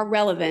shoes are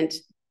relevant,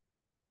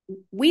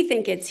 we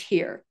think it's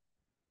here.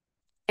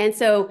 And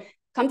so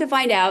come to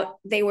find out,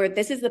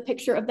 this is the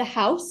picture of the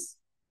house.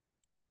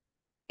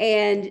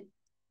 And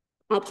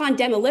upon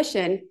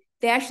demolition,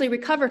 they actually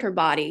recovered her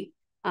body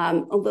a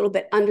little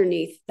bit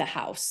underneath the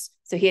house.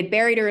 So he had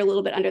buried her a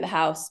little bit under the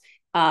house.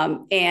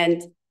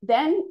 And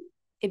then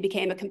it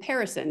became a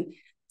comparison.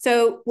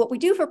 So what we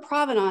do for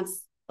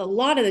provenance a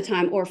lot of the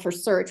time, or for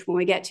search when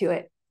we get to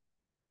it,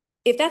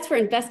 if that's for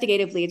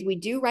investigative leads, we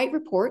do write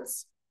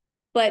reports,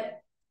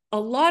 but a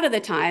lot of the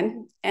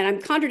time, and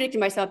I'm contradicting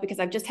myself because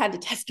I've just had to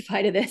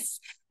testify to this,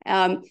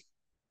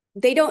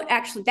 they don't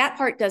actually, that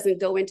part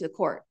doesn't go into the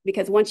court,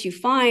 because once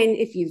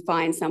if you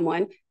find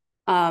someone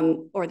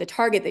or the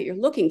target that you're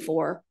looking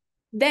for,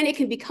 then it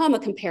can become a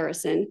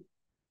comparison,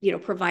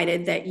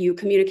 provided that you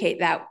communicate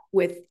that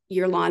with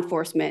your law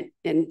enforcement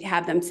and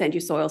have them send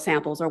you soil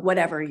samples or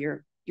whatever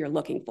you're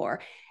looking for.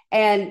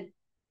 And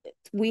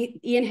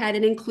Ian had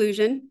an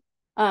inclusion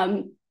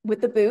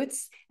with the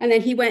boots, and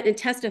then he went and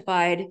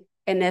testified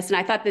in this. And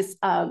I thought this,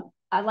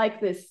 I like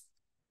this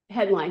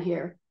headline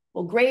here.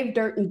 Well, grave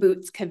dirt and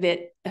boots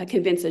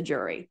convince a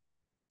jury.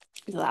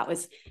 So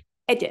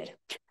it did.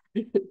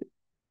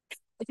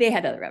 They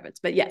had other evidence,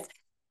 but yes.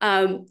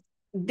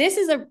 This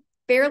is a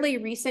fairly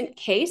recent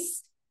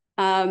case.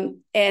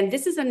 And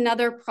this is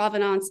another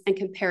provenance and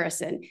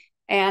comparison.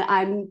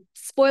 And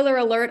spoiler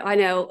alert, I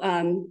know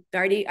I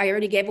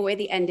already gave away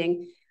the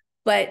ending,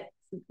 but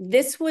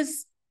this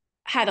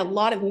had a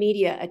lot of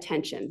media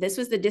attention. This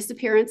was the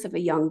disappearance of a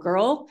young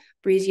girl,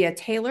 Breesia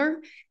Taylor,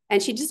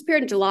 and she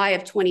disappeared in July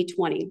of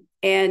 2020.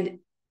 And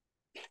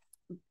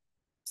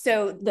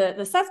so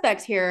the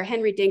suspects here,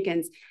 Henry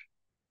Dinkins,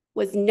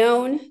 was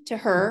known to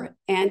her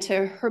and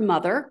to her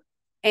mother.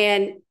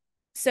 And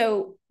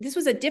so this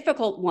was a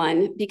difficult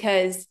one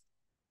because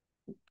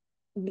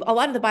a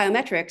lot of the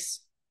biometrics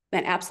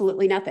meant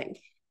absolutely nothing.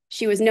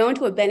 She was known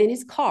to have been in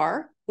his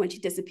car when she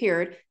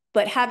disappeared,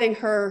 but having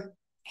her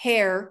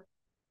hair,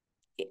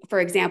 for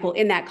example,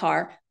 in that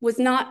car was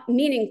not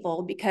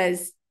meaningful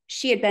because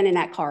she had been in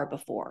that car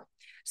before.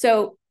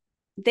 So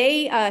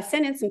they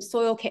sent in some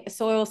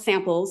soil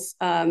samples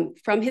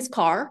from his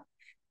car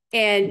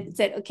and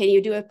said, can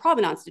you do a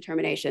provenance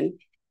determination?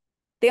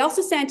 They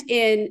also sent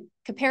in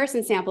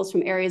comparison samples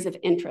from areas of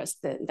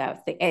interest,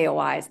 the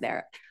AOIs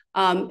there.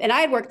 And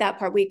I had worked that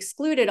part. We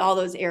excluded all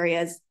those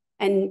areas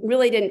and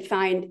really didn't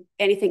find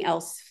anything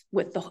else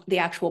with the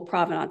actual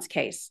provenance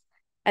case.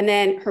 And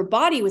then her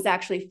body was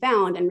actually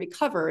found and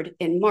recovered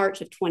in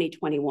March of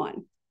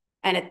 2021.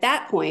 And at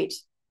that point,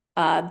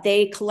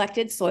 they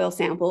collected soil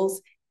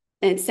samples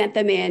and sent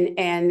them in,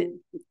 and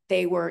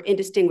they were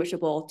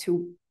indistinguishable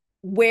to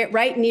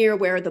right near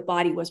where the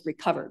body was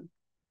recovered.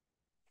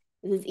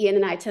 This is Ian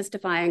and I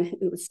testifying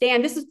in the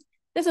stand.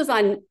 This was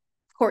on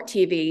court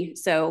TV,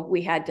 so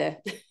we had to,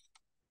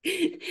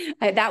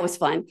 that was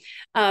fun.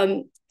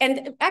 And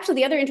actually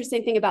the other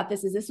interesting thing about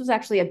this is this was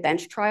actually a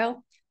bench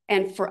trial.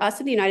 And for us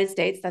in the United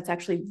States, that's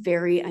actually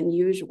very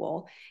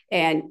unusual.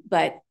 And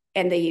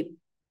the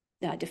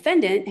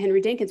defendant,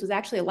 Henry Dinkins, was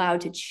actually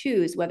allowed to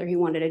choose whether he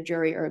wanted a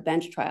jury or a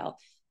bench trial.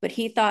 But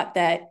he thought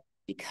that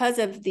because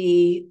of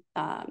the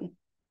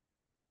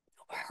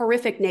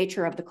horrific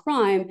nature of the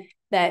crime,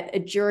 that a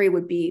jury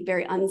would be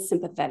very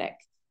unsympathetic.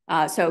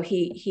 So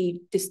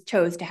he just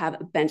chose to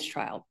have a bench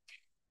trial.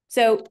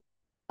 So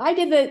I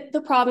did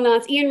the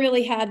provenance. Ian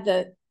really had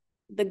the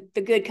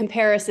good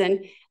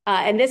comparison.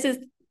 And this is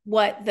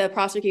what the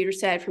prosecutor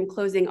said from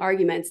closing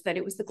arguments, that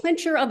it was the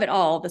clincher of it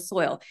all, the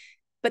soil.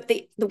 But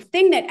the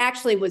thing that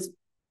actually was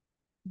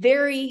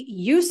very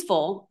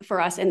useful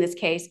for us in this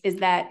case is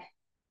that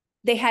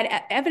they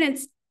had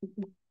evidence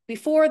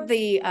before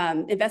the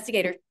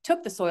investigator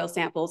took the soil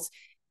samples.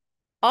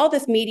 All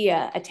this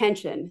media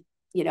attention,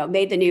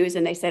 made the news,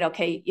 and they said,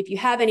 okay, if you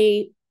have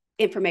any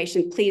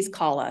information, please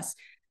call us.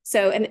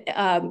 So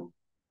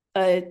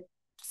a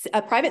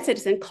a private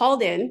citizen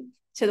called in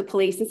to the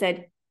police and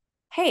said,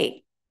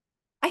 hey,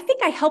 I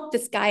think I helped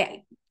this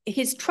guy.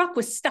 His truck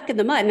was stuck in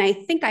the mud, and I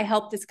think I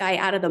helped this guy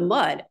out of the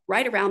mud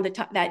right around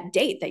that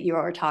date that you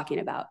are talking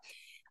about.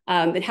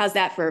 It has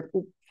that for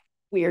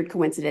weird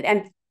coincidence.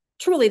 And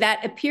truly,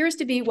 that appears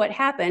to be what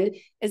happened,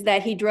 is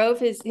that he drove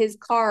his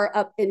car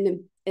up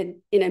in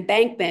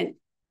embankment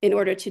in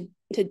order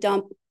to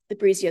dump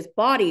Fabricia's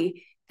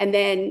body, and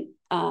then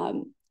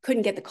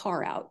couldn't get the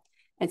car out.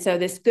 And so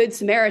this good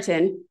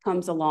Samaritan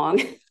comes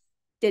along,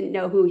 didn't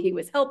know who he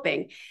was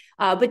helping,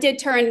 but did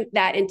turn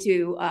that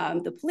into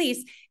the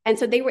police. And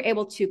so they were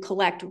able to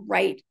collect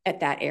right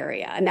at that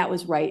area. And that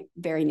was right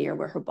very near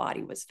where her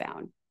body was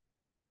found.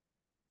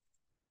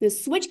 To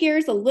switch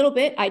gears a little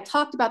bit, I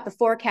talked about the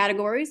 4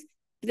 categories.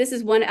 This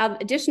is one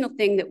additional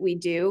thing that we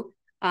do.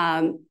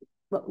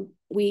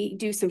 We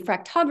do some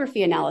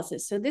fractography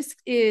analysis. So this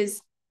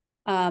is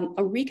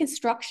a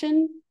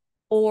reconstruction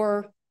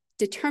or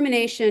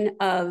determination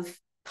of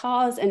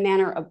cause and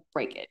manner of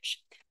breakage.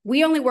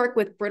 We only work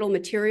with brittle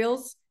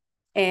materials,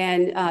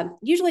 and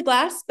usually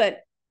glass,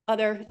 but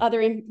other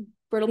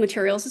brittle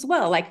materials as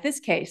well, like this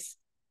case.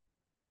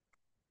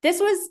 This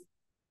was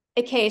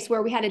a case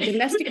where we had a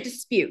domestic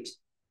dispute,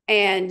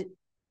 and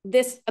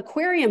this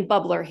aquarium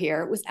bubbler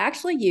here was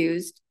actually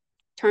used,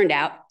 turned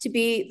out, to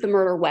be the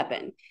murder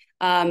weapon.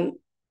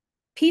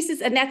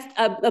 Pieces, and that's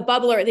a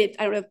bubbler,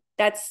 I don't know if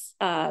that's,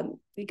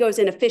 it goes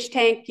in a fish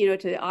tank, to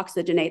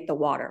oxygenate the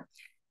water.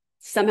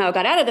 Somehow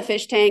got out of the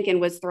fish tank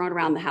and was thrown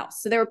around the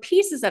house. So there were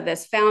pieces of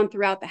this found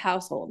throughout the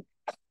household.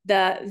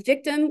 The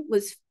victim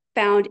was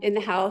found in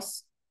the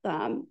house,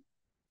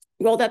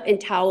 rolled up in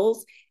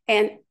towels,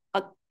 and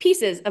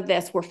pieces of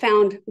this were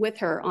found with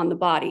her on the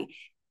body.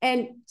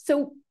 And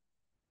so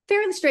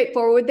fairly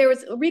straightforward. There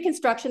was a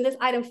reconstruction. This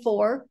item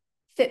 4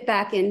 fit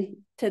back into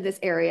this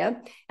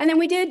area. And then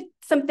we did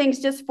some things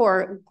just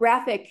for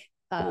graphic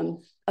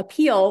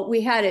appeal.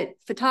 We had it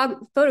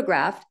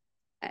photographed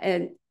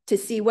and to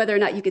see whether or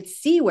not you could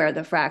see where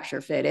the fracture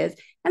fit is.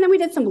 And then we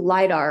did some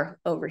LiDAR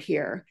over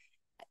here,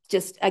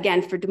 just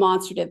again, for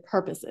demonstrative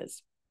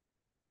purposes.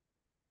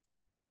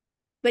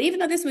 But even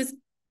though this was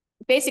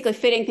basically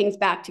fitting things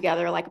back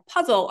together like a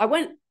puzzle,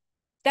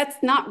 that's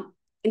not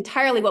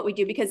entirely what we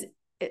do, because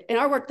in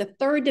our work, the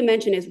 3rd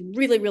dimension is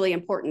really, really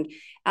important.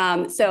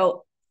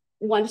 So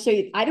I want to show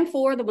you item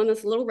 4, the one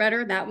that's a little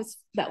redder, that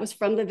was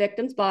from the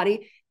victim's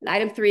body. And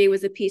item 3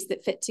 was a piece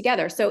that fit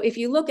together. So if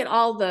you look at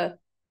all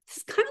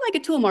it's kind of like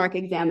a tool mark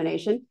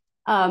examination,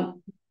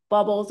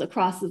 bubbles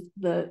across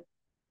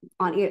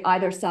on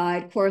either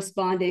side,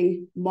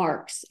 corresponding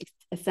marks,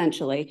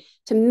 essentially,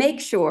 to make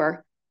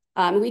sure,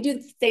 we do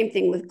the same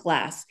thing with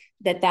glass,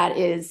 that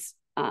is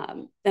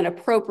an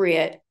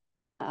appropriate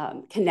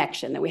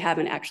connection, that we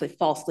haven't actually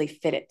falsely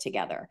fit it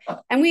together.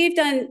 And we've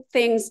done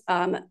things,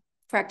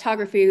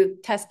 fractography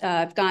test,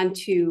 I've gone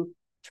to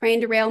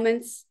train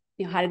derailments,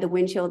 how did the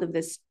windshield of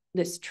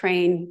this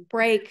train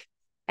break,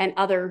 and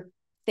other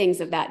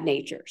things of that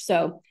nature.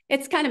 So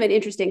it's kind of an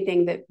interesting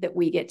thing that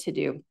we get to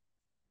do.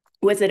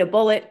 Was it a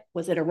bullet?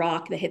 Was it a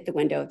rock that hit the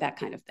window? That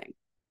kind of thing.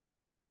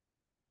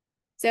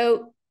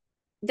 So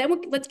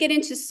then let's get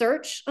into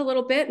search a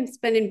little bit. I'm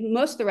spending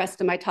most of the rest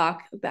of my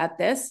talk about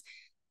this.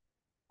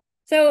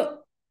 So,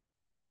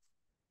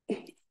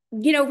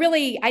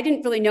 really, I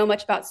didn't really know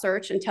much about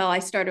search until I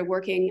started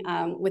working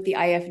with the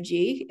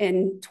IFG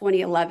in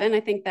 2011. I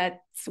think that's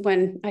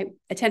when I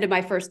attended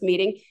my first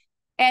meeting.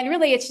 And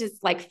really, it's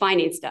just like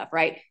finding stuff,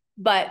 right?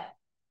 But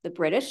the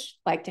British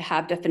like to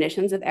have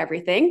definitions of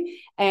everything.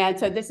 And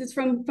so this is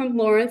from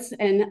Lawrence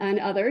and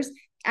others.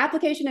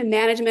 Application and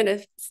management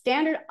of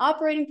standard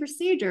operating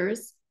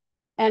procedures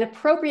and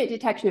appropriate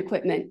detection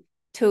equipment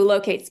to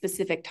locate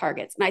specific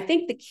targets. And I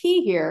think the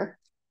key here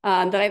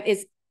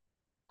is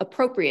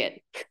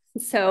appropriate.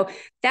 So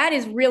that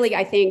is really,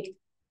 I think,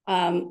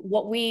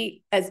 what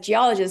we as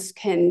geologists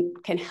can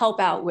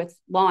help out with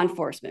law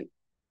enforcement.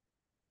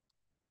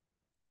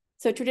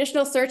 So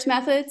traditional search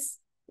methods,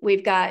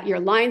 we've got your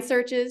line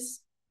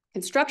searches,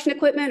 construction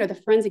equipment, or the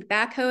forensic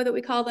backhoe that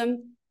we call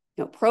them,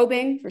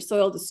 probing for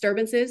soil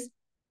disturbances,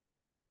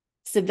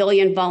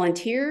 civilian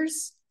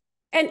volunteers,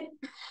 and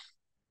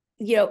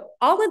a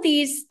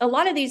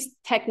lot of these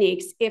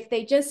techniques, if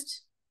they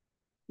just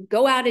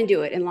go out and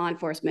do it in law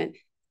enforcement,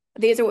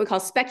 these are what we call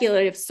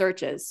speculative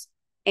searches.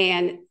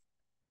 And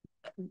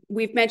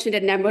we've mentioned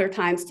it a number of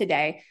times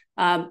today,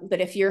 but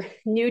if you're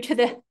new to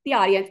the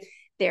audience,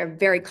 they're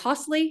very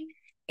costly,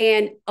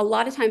 and a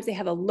lot of times they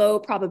have a low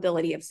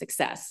probability of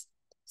success.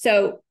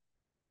 So,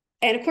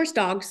 and of course,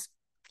 dogs,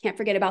 can't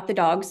forget about the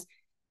dogs.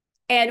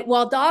 And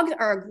while dogs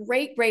are a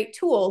great, great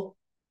tool,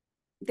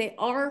 they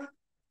are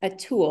a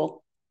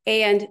tool,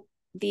 and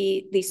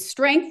the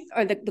strength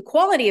or the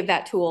quality of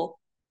that tool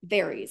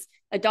varies.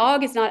 A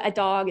dog is not a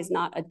dog is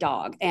not a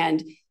dog.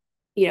 And,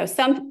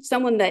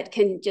 someone that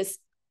can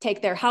just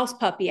take their house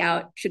puppy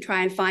out should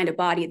try and find a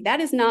body. That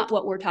is not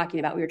what we're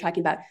talking about. We were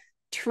talking about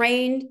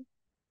trained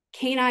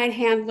canine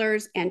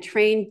handlers and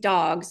trained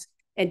dogs,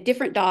 and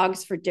different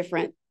dogs for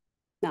different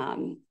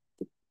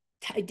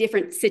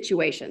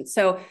situations.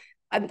 So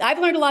I've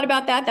learned a lot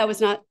about that. That was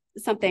not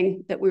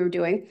something that we were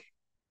doing.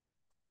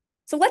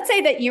 So let's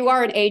say that you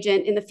are an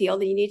agent in the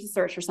field and you need to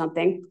search for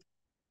something.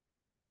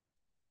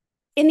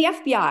 In the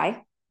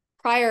FBI,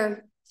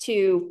 prior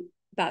to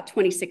about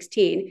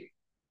 2016,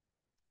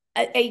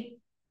 a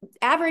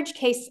average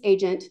case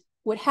agent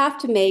would have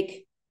to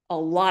make a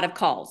lot of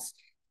calls.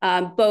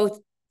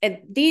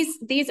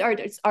 These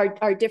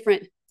are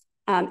different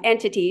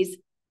entities.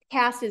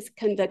 CAS is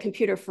the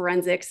computer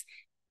forensics.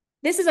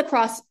 This is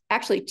across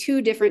actually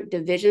 2 different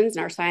divisions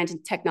in our science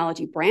and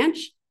technology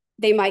branch.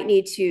 They might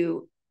need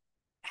to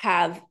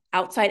have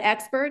outside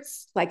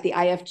experts like the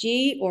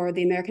IFG or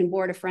the American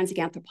Board of Forensic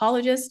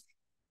Anthropologists.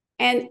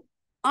 And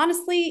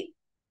honestly,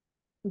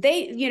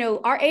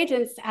 our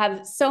agents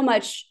have so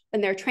much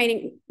in their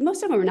training.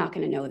 Most of them are not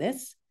going to know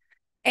this.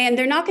 And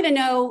they're not going to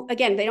know,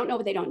 again, they don't know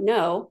what they don't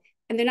know.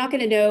 And they're not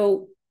going to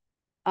know,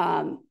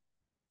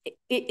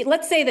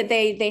 let's say that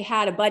they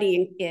had a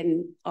buddy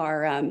in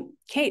our,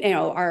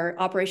 our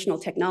operational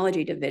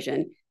technology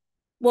division.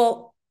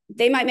 Well,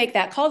 they might make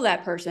that call to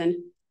that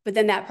person, but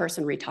then that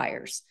person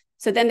retires.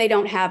 So then they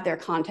don't have their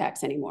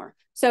contacts anymore.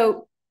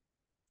 So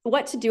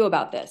what to do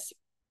about this?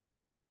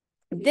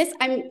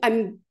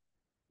 I'm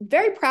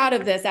very proud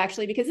of this,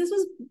 actually, because this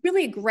was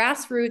really a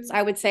grassroots,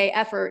 I would say,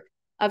 effort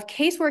of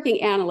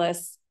caseworking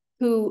analysts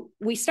who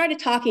we started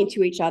talking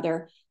to each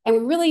other, and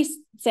we really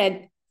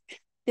said,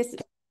 this,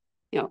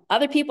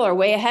 other people are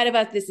way ahead of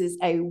us. This is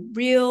a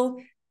real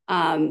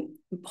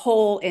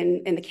hole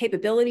in the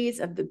capabilities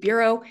of the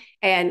Bureau,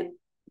 and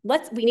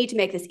we need to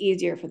make this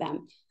easier for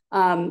them.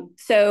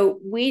 So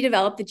we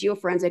developed the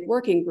Geoforensic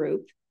Working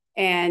Group,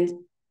 and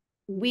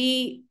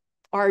we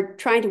are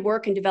trying to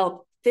work and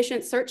develop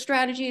efficient search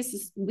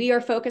strategies. We are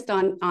focused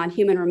on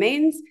human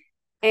remains,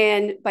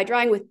 and by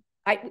drawing with,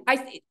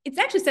 it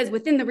actually says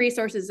within the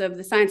resources of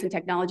the science and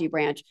technology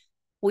branch.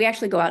 We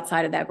actually go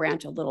outside of that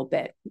branch a little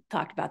bit.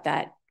 Talked about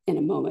that in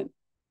a moment.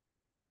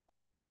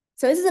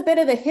 So this is a bit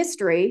of the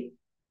history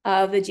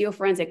of the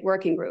Geoforensic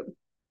Working Group.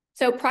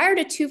 So prior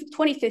to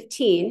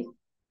 2015,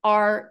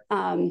 our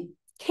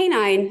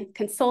canine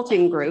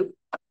consulting group,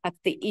 that's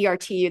the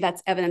ERTU,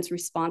 that's Evidence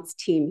Response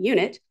Team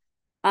Unit,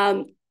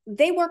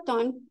 they worked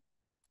on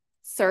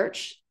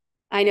search.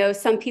 I know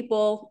some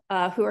people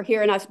who are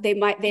here and us,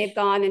 they've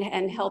gone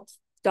and helped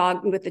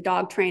with the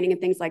dog training and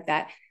things like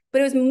that.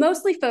 But it was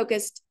mostly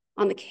focused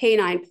on the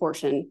canine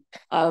portion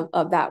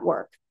of that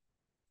work.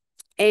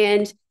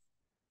 And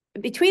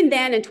between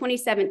then and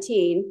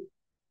 2017,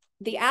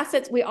 the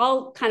assets, we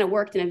all kind of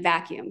worked in a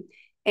vacuum.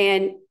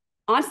 And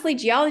honestly,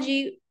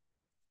 geology,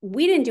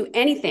 we didn't do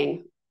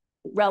anything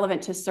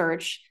relevant to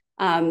search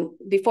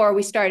before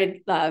we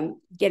started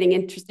getting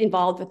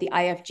involved with the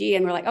IFG.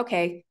 And we're like,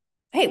 okay,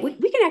 hey, we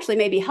can actually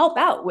maybe help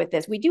out with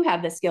this. We do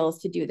have the skills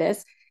to do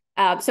this.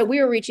 So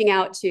we were reaching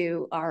out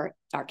to our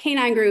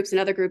canine groups and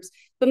other groups,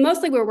 but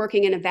mostly we were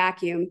working in a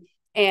vacuum,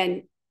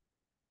 and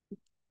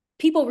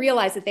people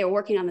realized that they were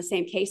working on the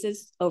same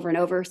cases over and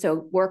over.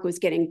 So work was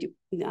getting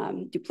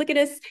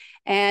duplicitous,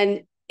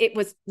 and it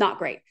was not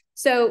great.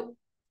 So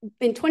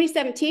in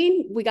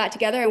 2017, we got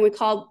together and we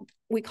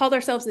called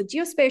ourselves the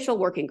Geospatial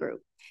Working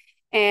Group.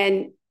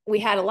 And we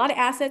had a lot of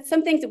assets,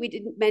 some things that we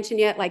didn't mention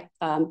yet, like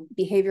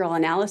behavioral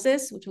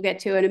analysis, which we'll get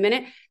to in a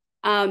minute.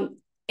 And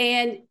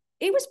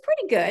it was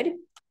pretty good,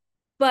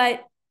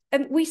 but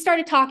we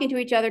started talking to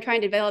each other,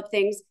 trying to develop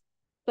things.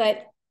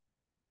 But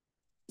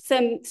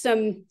some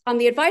on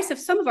the advice of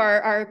some of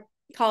our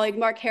colleague,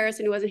 Mark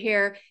Harrison, who wasn't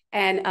here,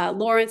 and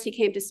Lawrence, he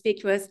came to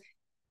speak to us,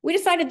 we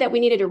decided that we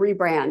needed to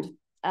rebrand.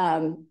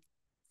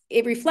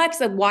 It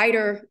reflects a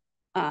wider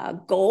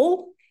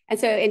goal. And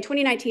so in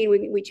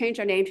 2019, we changed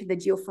our name to the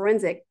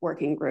Geoforensic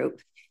Working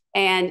Group.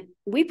 And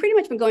we've pretty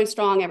much been going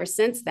strong ever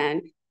since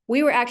then.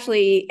 We were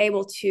actually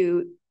able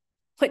to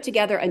put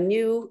together a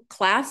new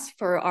class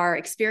for our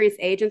experienced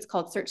agents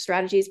called Search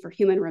Strategies for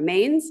Human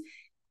Remains.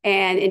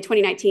 And in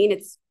 2019,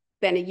 it's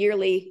been a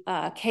yearly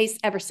case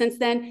ever since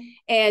then.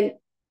 And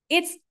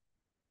it's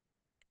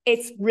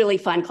really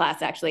fun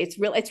class, actually.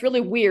 It's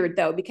really weird,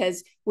 though,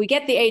 because we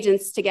get the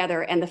agents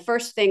together, and the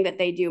first thing that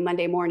they do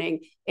Monday morning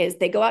is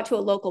they go out to a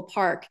local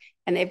park,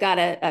 and they've got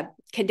a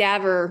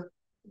cadaver,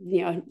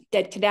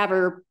 dead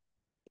cadaver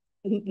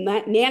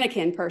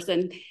mannequin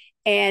person,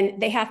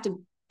 and they have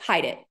to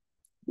hide it.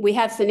 We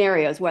have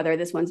scenarios, whether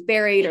this one's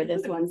buried or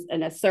this one's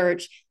in a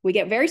search. We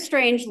get very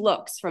strange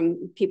looks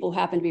from people who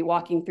happen to be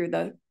walking through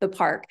the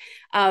park.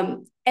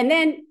 And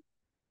then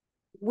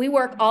we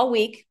work all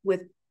week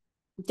with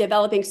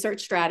developing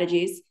search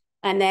strategies.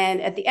 And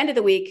then at the end of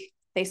the week,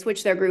 they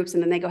switch their groups,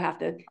 and then they go have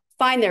to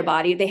find their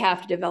body. They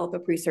have to develop a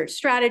pre-search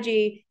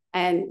strategy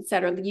and et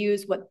cetera,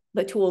 use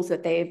the tools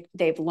that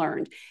they've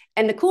learned.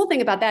 And the cool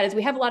thing about that is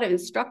we have a lot of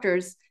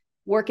instructors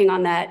working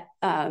on that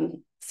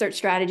search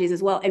strategies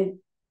as well. And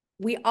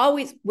we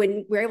always,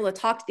 when we're able to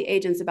talk to the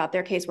agents about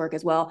their casework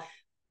as well,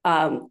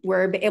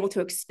 we're able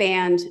to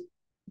expand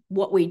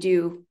what we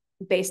do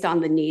based on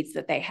the needs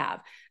that they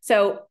have.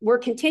 So we're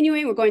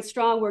continuing, we're going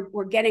strong,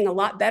 we're getting a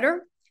lot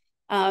better.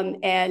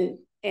 And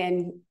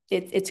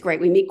it's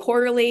great. We meet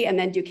quarterly and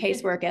then do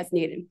casework as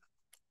needed.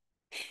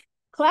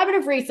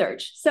 Collaborative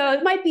research. So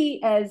it might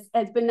be as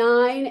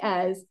benign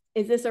as,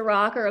 is this a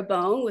rock or a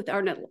bone with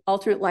our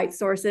alternate light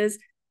sources,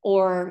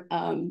 or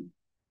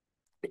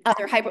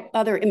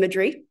other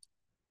imagery.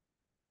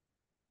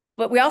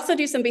 But we also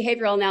do some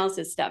behavioral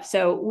analysis stuff.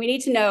 So we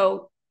need to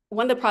know,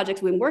 one of the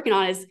projects we've been working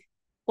on is,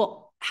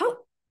 well, how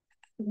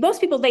most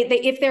people, they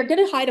if they're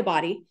going to hide a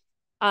body,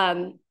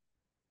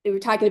 we were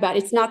talking about,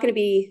 it's not going to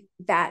be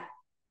that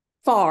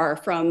far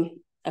from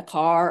a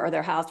car or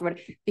their house or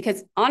whatever,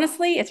 because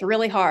honestly, it's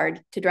really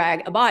hard to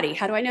drag a body.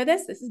 How do I know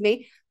this? This is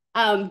me.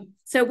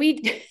 So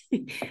we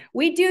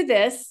we do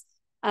this,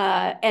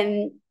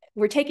 and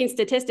we're taking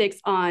statistics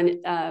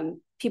on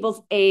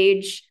people's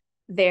age,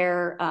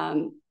 their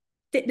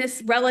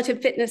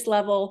relative fitness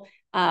level,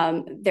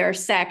 their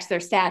sex, their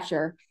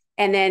stature,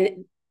 and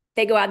then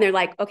they go out and they're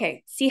like,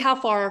 okay, see how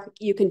far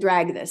you can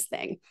drag this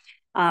thing.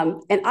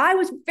 And I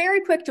was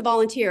very quick to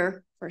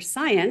volunteer for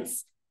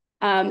science.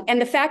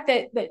 And the fact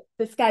that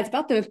this guy's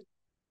about the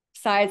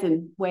size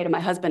and weight of my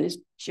husband is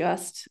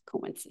just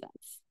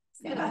coincidence.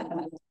 Yeah.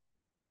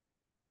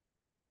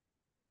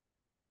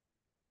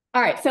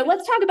 All right, so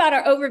let's talk about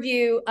our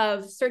overview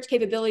of search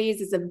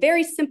capabilities. It's a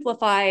very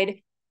simplified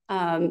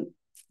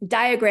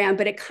diagram,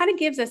 but it kind of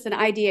gives us an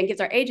idea and gives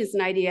our agents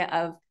an idea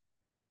of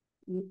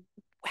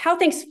how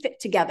things fit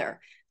together.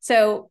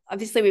 So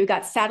obviously we've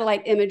got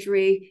satellite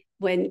imagery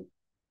when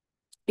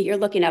you're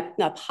looking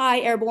up high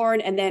airborne,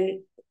 and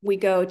then we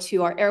go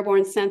to our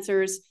airborne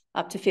sensors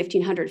up to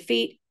 1,500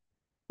 feet.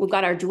 We've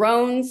got our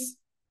drones,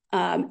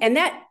 and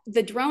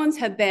the drones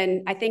have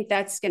been, I think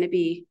that's going to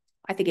be,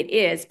 I think it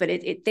is, but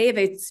they have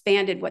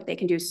expanded what they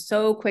can do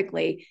so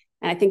quickly,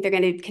 and I think they're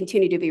going to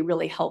continue to be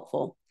really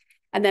helpful.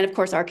 And then, of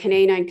course, our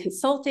canine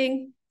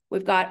consulting.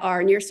 We've got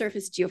our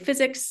near-surface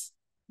geophysics,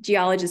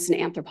 geologists, and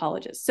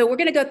anthropologists. So we're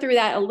going to go through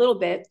that a little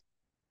bit.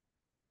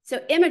 So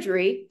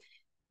imagery,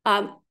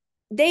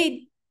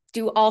 they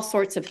do all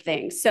sorts of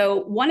things.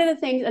 So another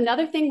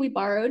thing we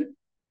borrowed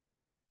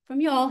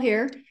from you all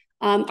here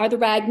are the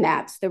RAG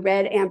maps, the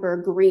red, amber,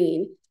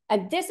 green.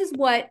 And this is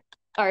what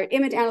our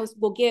image analysts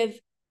will give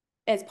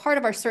as part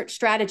of our search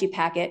strategy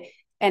packet.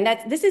 And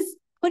this is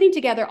putting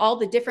together all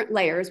the different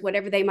layers,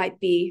 whatever they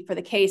might be for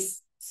the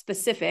case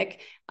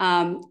specific,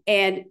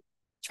 and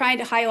trying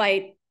to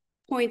highlight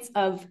points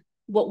of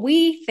what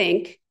we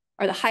think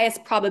are the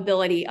highest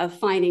probability of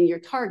finding your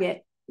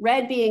target,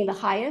 red being the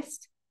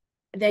highest,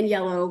 then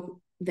yellow,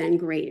 then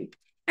green.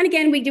 And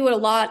again, we do a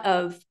lot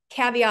of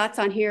caveats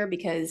on here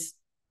because,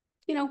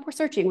 we're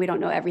searching, we don't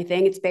know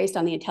everything. It's based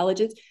on the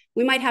intelligence.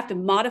 We might have to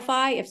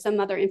modify if some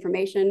other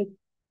information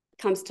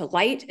comes to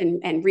light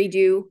and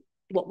redo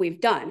what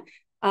we've done.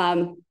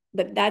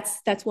 But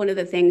that's one of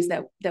the things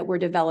that we're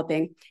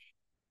developing.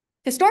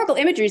 Historical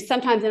imagery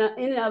sometimes in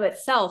and of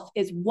itself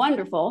is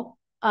wonderful.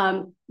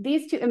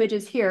 These two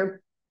images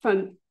here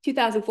from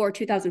 2004,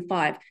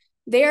 2005,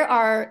 there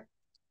are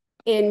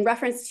in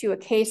reference to a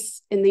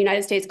case in the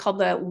United States called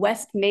the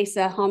West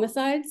Mesa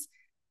homicides.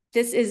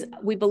 This is,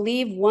 we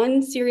believe,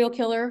 one serial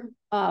killer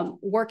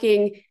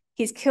working.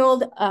 He's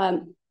killed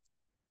a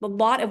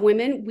lot of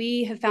women.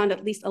 We have found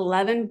at least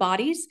 11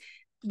 bodies.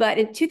 But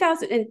in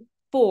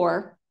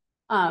 2004,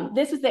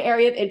 this is the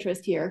area of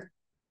interest here.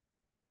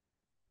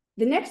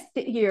 The next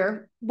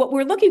year, what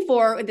we're looking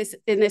for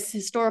in this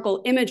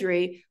historical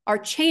imagery are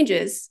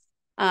changes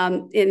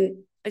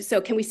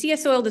so can we see a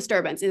soil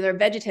disturbance? Is there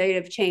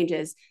vegetative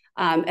changes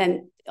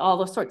and all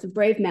those sorts of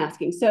grave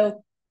masking?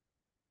 So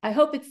I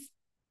hope it's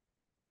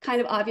kind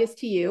of obvious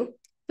to you,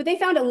 but they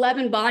found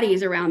 11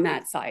 bodies around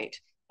that site.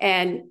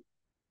 And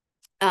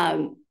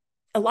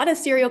a lot of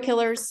serial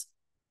killers,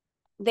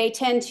 they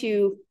tend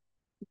to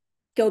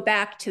go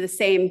back to the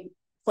same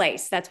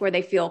place. That's where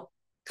they feel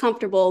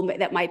comfortable.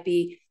 That might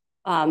be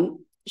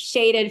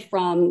shaded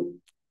from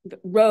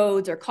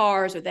roads or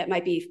cars, or that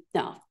might be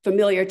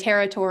familiar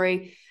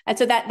territory. And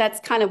so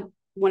that's kind of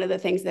one of the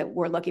things that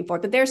we're looking for.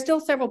 But there's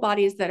still several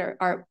bodies that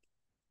are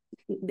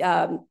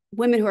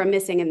women who are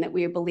missing and that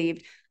we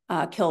believe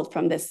killed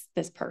from this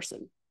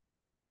person.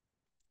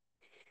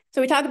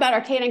 So we talk about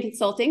our canine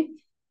consulting.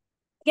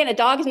 Again, a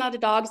dog is not a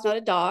dog, it's not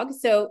a dog.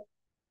 So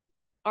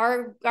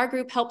our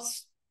group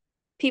helps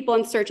people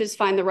in searches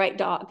find the right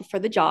dog for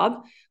the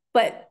job.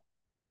 But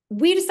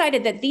we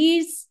decided that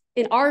these,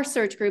 in our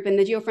search group, in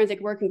the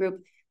geoforensic working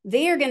group,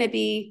 they are going to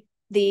be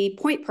the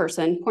point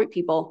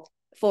people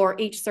for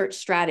each search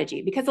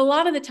strategy. Because a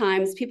lot of the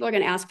times people are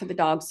going to ask for the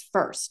dogs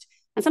first.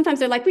 And sometimes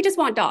they're like, we just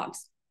want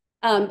dogs.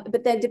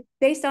 But then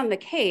based on the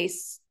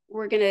case,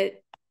 they're going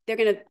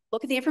to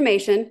look at the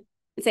information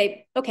and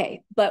say,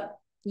 okay, but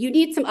you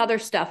need some other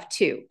stuff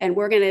too. And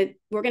we're going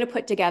to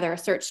put together a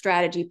search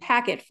strategy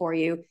packet for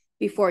you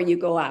before you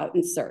go out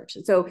and search.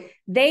 And so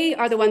they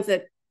are the ones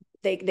that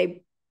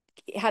they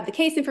have the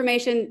case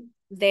information,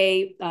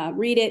 they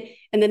read it,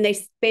 and then they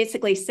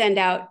basically send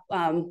out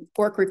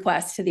work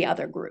requests to the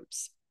other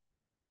groups,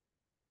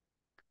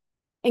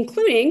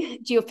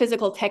 including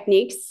geophysical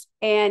techniques.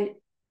 And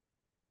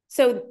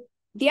so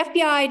the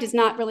FBI does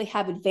not really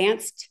have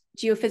advanced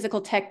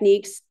geophysical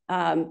techniques.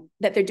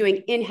 that they're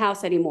doing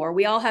in-house anymore.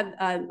 We all have,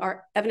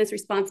 our evidence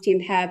response team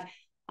have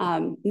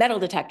metal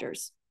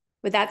detectors,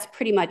 but that's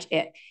pretty much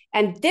it.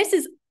 And this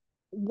is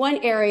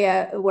one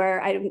area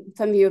where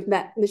some of you have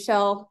met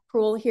Michelle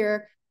Proul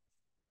here.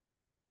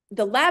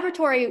 The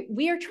laboratory,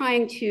 we are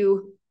trying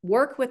to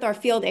work with our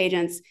field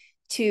agents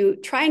to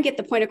try and get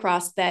the point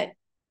across that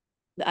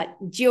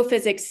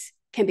geophysics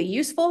can be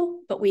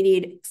useful, but we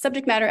need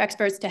subject matter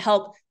experts to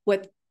help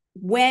with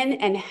when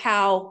and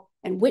how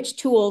and which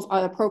tools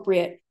are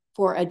appropriate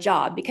for a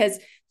job. Because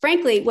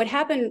frankly, what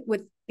happened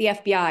with the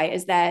FBI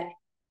is that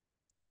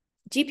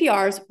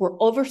GPRs were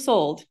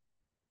oversold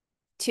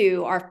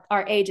to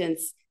our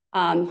agents.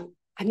 I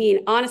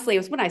mean, honestly, it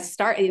was when I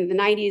started in the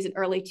 90s and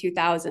early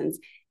 2000s.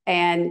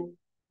 And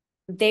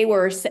they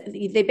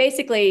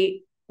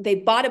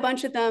bought a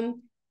bunch of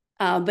them,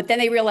 but then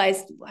they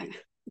realized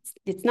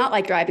it's not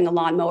like driving a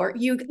lawnmower.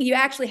 You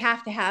actually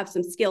have to have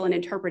some skill in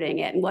interpreting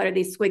it. And what are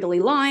these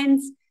squiggly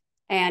lines?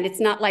 And it's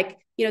not like,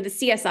 you know, the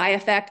CSI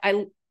effect.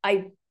 I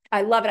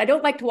love it. I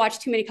don't like to watch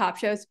too many cop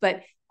shows,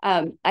 but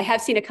I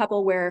have seen a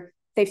couple where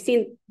they've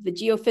seen the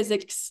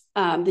geophysics,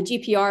 the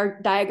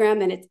GPR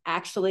diagram, and it's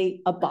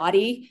actually a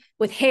body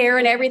with hair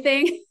and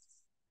everything.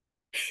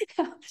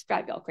 Just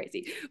drive you all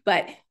crazy.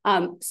 But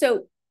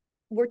so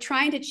we're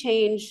trying to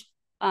change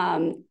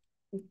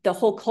the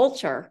whole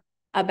culture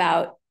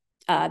about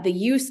the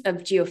use of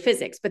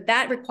geophysics, but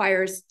that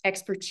requires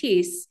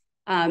expertise.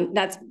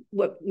 That's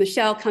what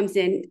Michelle comes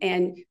in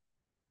and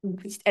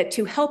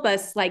to help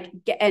us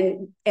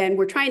and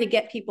we're trying to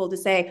get people to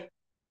say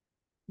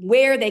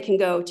where they can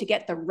go to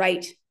get the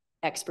right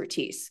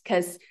expertise.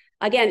 Because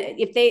again,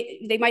 if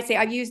they might say,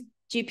 I've used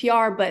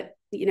GPR, but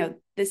you know,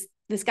 this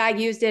guy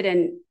used it,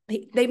 and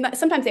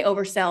sometimes they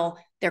oversell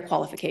their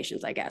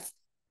qualifications, I guess.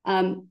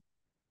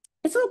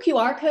 This little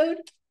QR code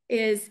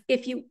is,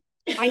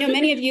 I know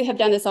many of you have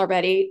done this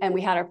already, and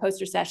we had our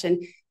poster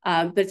session,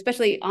 but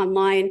especially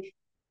online,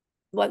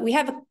 we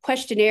have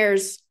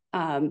questionnaires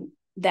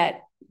that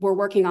we're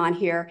working on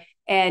here.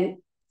 And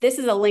this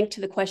is a link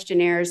to the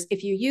questionnaires.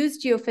 If you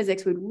use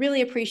geophysics, we'd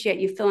really appreciate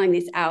you filling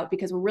these out,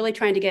 because we're really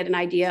trying to get an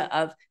idea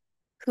of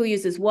who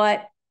uses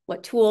what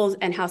tools,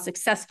 and how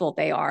successful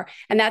they are.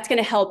 And that's going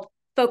to help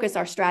focus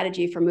our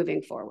strategy for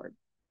moving forward.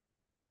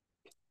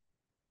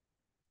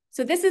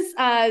 So this is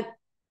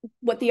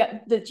what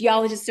the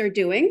geologists are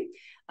doing.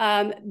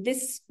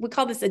 We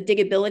call this a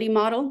diggability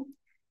model.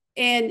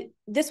 And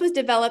this was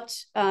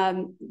developed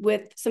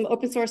with some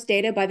open source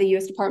data by the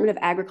US Department of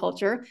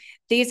Agriculture.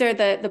 These are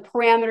the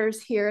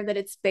parameters here that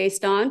it's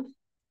based on.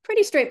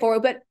 Pretty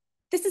straightforward, but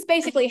this is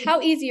basically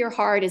how easy or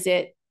hard is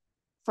it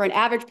for an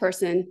average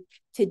person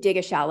to dig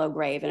a shallow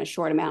grave in a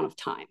short amount of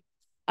time.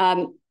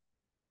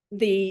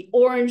 The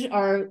orange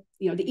are,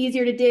 the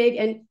easier to dig,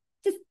 and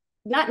just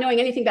not knowing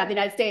anything about the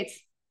United States,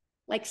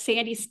 like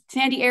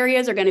sandy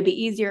areas are going to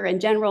be easier in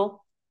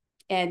general.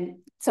 And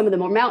some of the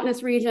more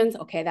mountainous regions,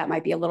 okay, that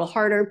might be a little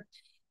harder.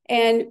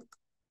 And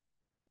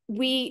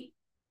we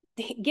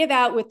give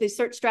out with the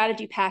search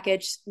strategy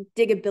package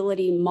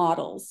diggability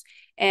models.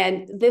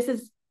 And this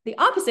is the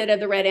opposite of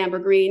the red, amber,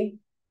 green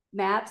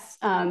maps,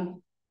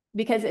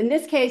 because in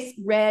this case,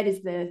 red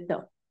is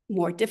the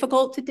more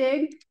difficult to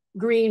dig,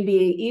 green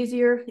being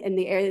easier in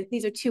the area.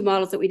 These are two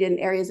models that we did in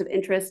areas of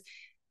interest.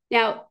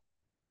 Now,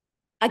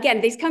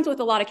 again, these comes with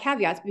a lot of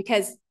caveats,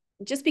 because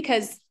just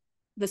because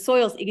the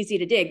soil is easy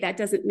to dig, that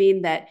doesn't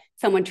mean that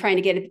someone trying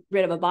to get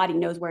rid of a body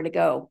knows where to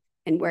go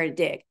and where to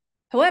dig.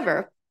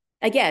 However,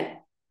 again,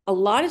 a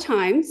lot of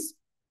times,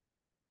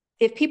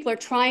 if people are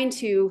trying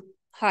to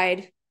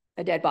hide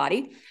a dead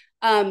body,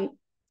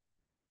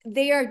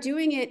 they are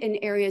doing it in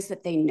areas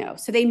that they know.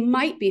 So they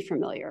might be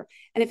familiar.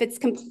 And if it's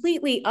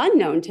completely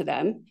unknown to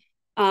them,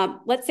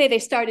 let's say they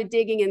started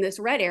digging in this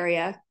red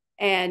area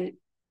and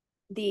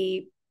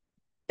the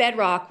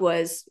bedrock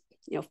was,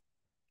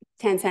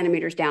 10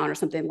 centimeters down or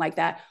something like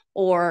that,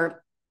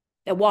 or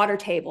a water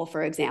table,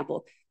 for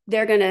example,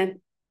 they're going to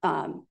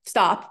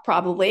stop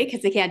probably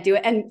because they can't do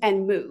it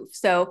and move.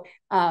 So,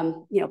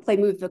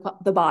 move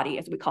the body,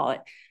 as we call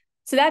it.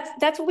 So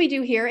that's what we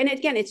do here. And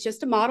again, it's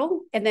just a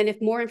model. And then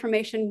if more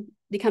information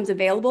becomes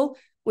available,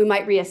 we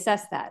might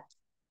reassess that.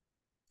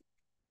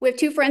 We have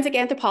 2 forensic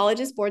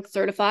anthropologists board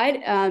certified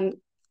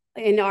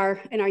in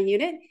our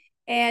unit.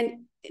 And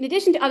in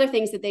addition to other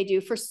things that they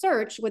do for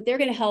search, what they're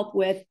going to help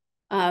with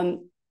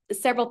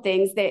several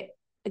things.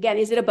 Again,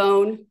 is it a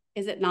bone?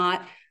 Is it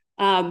not?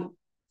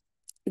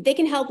 They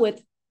can help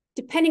with,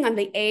 depending on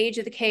the age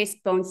of the case,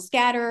 bone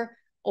scatter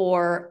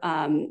or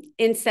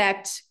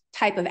insect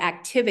type of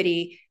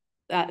activity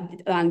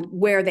on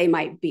where they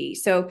might be.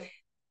 So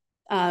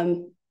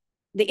so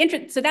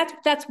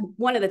that's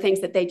one of the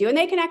things that they do. And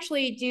they can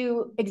actually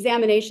do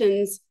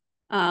examinations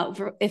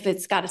if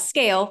it's got a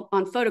scale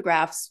on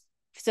photographs,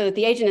 so that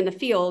the agent in the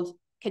field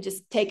could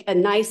just take a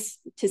nice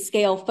to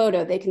scale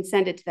photo. They can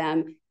send it to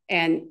them,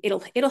 and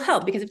it'll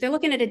help, because if they're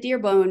looking at a deer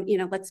bone,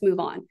 let's move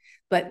on.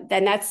 But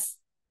then that's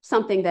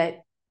something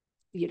that,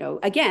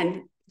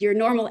 again, your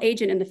normal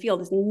agent in the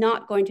field is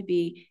not going to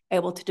be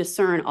able to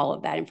discern all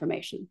of that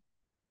information.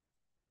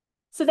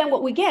 So then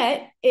what we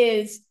get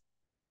is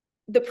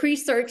the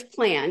pre-search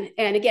plan.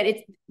 And again,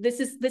 this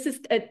is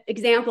an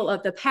example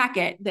of the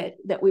packet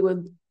that we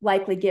would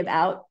likely give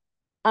out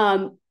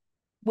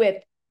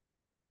with,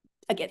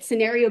 again,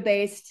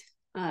 scenario-based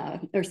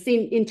or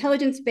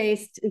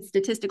intelligence-based and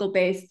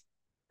statistical-based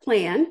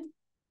plan.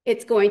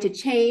 It's going to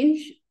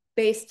change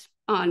based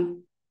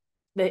on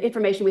the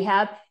information we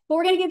have, but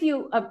we're going to give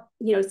you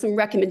some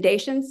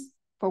recommendations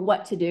for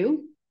what to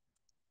do.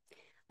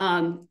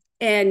 And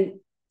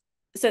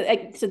so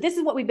this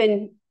is what we've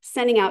been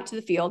sending out to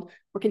the field.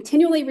 We're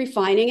continually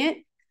refining it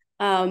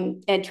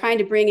and trying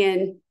to bring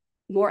in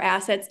more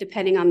assets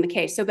depending on the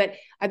case. But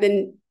I've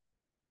been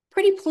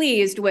pretty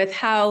pleased with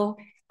how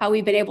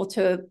we've been able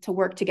to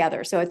work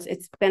together. So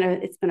it's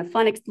been a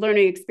fun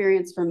learning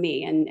experience for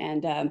me,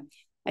 and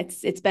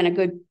it's been a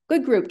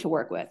good group to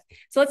work with.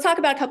 So let's talk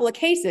about a couple of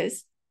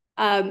cases.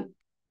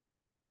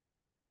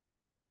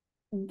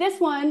 This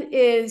one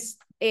is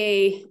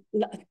a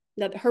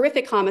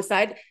horrific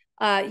homicide.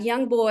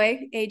 Young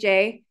boy,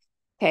 AJ,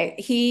 okay,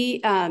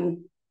 he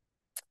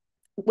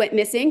went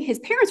missing. His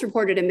parents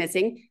reported him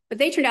missing, but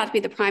they turned out to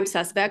be the prime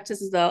suspect.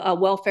 This is a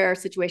welfare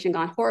situation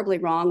gone horribly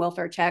wrong,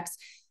 welfare checks.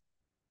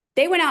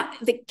 They went out,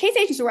 the case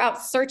agents were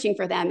out searching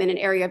for them in an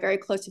area very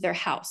close to their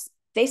house.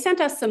 They sent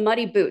us some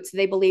muddy boots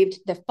they believed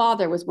the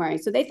father was wearing.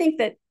 So they think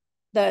that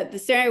the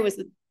scenario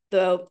was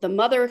the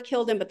mother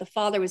killed him, but the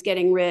father was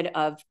getting rid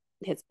of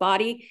his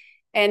body.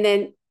 And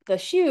then the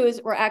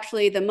shoes were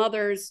actually the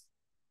mother's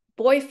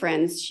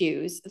boyfriend's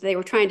shoes they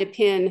were trying to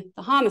pin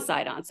the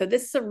homicide on. So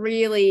this is a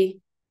really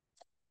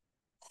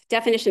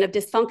definition of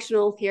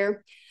dysfunctional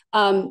here.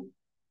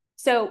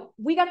 So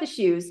we got the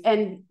shoes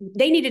and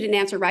they needed an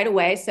answer right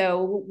away.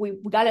 So we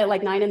got it at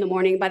like 9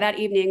 a.m. By that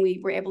evening,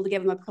 we were able to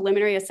give them a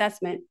preliminary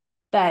assessment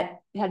that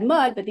had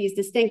mud, but these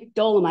distinct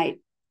dolomite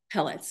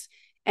pellets.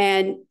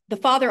 And the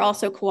father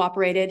also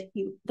cooperated.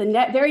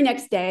 The very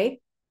next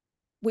day,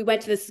 we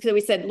went to this, so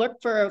we said,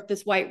 look for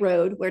this white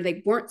road where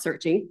they weren't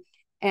searching.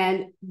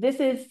 And this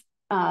is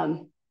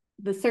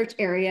the search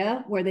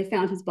area where they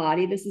found his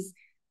body.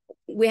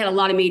 We had a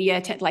lot of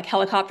media, like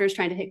helicopters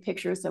trying to take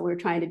pictures. So we were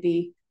trying to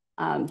be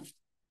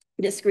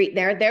discreet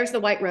there. There's the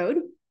white road.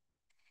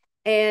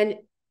 And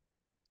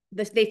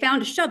they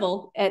found a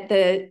shovel at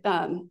the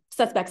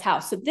suspect's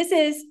house. So this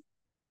is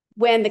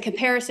when the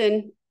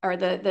comparison or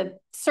the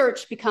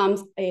search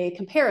becomes a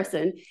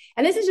comparison.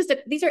 And this is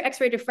these are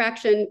X-ray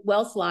diffraction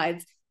well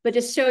slides, but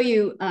just show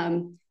you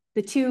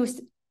the two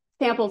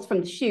samples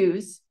from the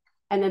shoes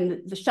and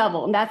then the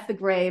shovel, and that's the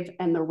grave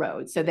and the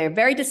road. So they're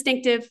very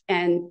distinctive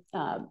and,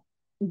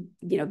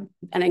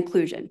 an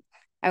inclusion.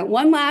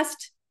 One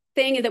last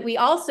thing is that we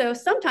also,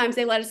 sometimes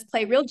they let us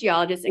play real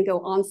geologists and go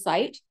on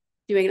site,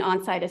 doing an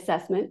on-site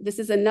assessment. This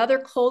is another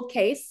cold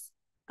case.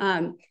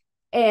 And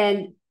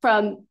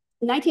from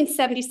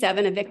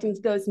 1977, a victim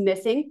goes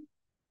missing.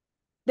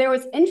 There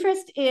was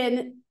interest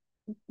in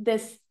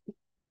this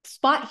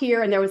spot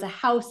here, and there was a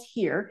house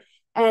here.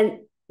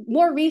 And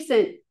more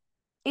recent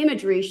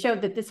imagery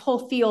showed that this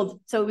whole field,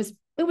 so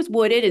it was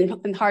wooded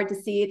and hard to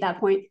see at that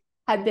point,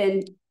 had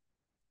been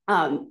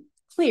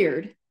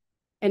cleared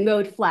and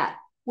mowed flat.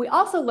 We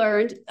also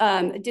learned,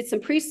 did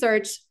some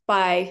pre-search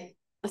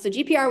so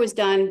GPR was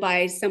done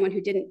by someone who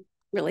didn't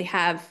really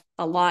have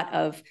a lot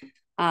of,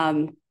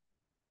 the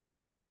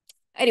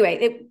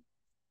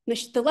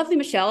lovely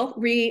Michelle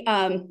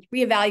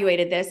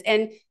reevaluated this,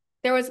 and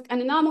there was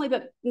an anomaly,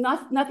 but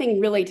nothing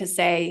really to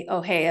say,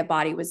 oh, hey, a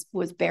body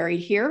was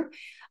buried here,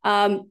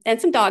 and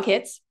some dog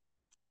hits,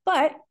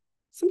 but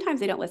sometimes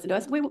they don't listen to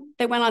us.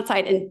 They went on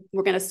site and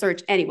we're going to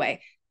search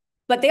anyway.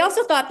 But they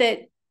also thought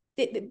that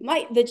the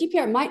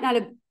GPR might not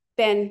have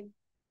been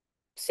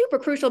super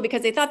crucial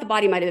because they thought the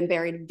body might have been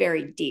buried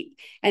very deep.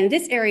 And in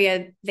this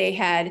area, they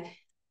had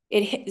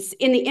it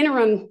in the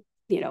interim,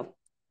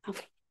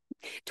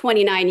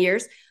 29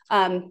 years.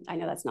 I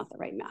know that's not the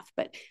right math,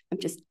 but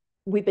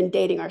we've been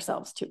dating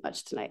ourselves too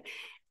much tonight.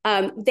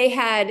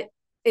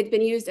 It's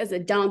been used as a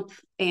dump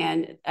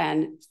and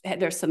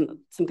there's some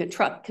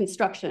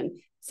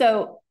construction.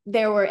 So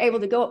they were able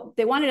to go,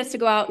 they wanted us to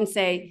go out and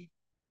say,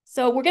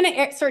 so we're going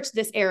to search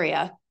this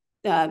area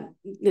in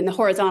the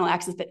horizontal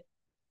axis, but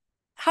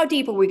how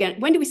deep are we going?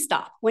 When do we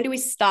stop? When do we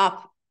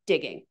stop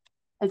digging?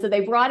 And so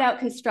they brought out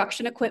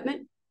construction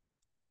equipment.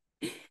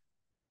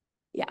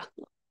 Yeah,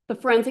 the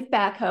forensic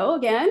backhoe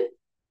again.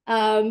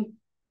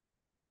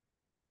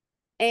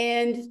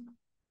 And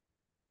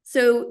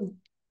so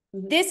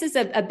this is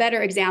a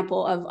better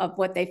example of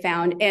what they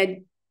found.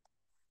 And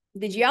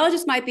the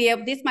geologists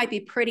this might be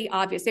pretty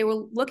obvious. They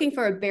were looking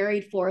for a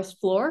buried forest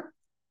floor.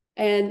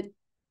 And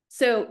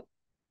so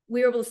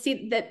we were able to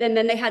see that, and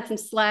then they had some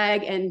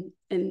slag and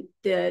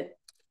the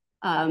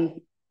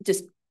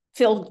just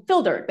fill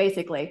dirt,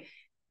 basically.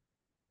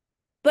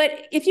 But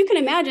if you can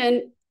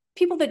imagine,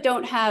 people that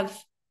don't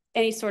have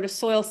any sort of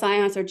soil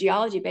science or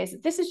geology base,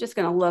 this is just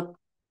going to look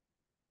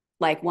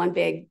like one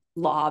big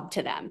lob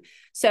to them.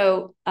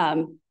 So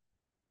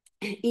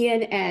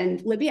Ian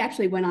and Libby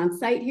actually went on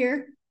site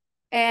here,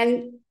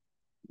 and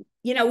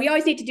you know, we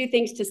always need to do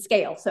things to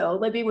scale. So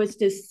Libby was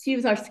just, she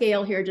was our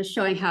scale here, just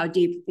showing how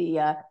deep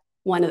the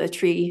one of the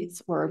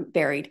trees were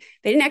buried.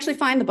 They didn't actually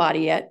find the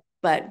body yet,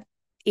 but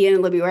Ian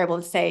and Libby were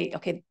able to say,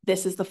 okay,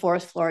 this is the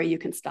forest floor, you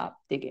can stop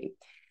digging.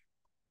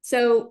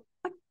 So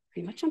I'm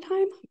pretty much on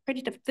time,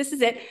 ready to, this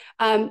is it.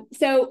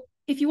 So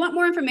if you want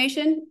more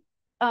information,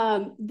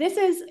 this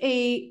is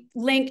a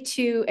link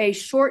to a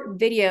short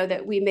video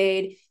that we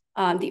made,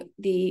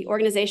 the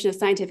Organization of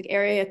Scientific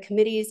Area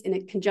Committees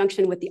in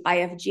conjunction with the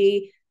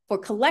IFG for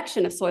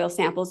collection of soil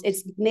samples.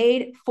 It's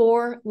made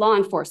for law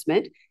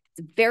enforcement.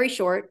 It's very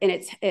short, and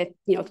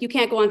you know, if you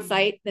can't go on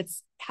site,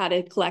 that's how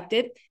to collect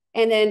it.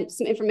 And then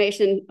some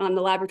information on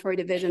the laboratory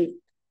division.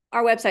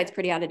 Our website's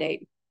pretty out of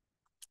date.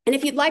 And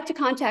if you'd like to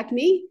contact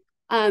me,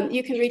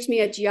 you can reach me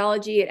at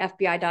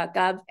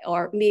geology@fbi.gov,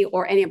 or me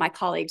or any of my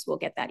colleagues will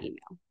get that email.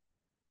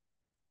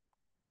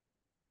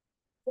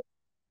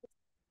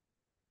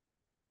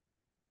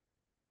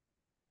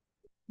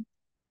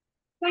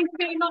 Thank you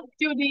very much,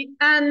 Jodie.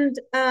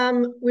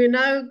 And we've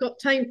now got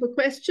time for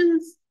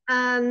questions.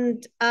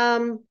 And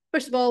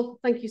first of all,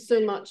 thank you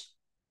so much.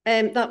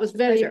 That was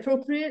very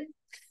appropriate.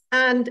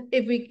 And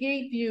if we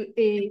gave you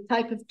a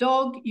type of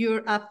dog,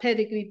 you're a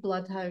pedigree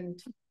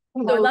bloodhound.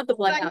 Oh, so I love the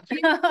bloodhound.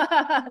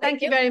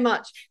 Thank you very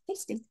much.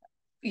 Tasty.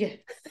 Yeah.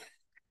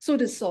 So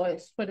does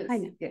soils, but it's, I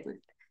know. Yeah.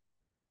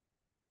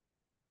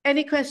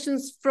 Any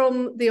questions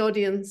from the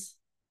audience?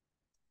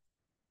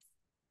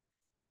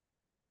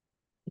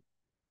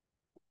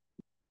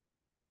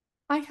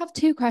 I have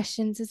 2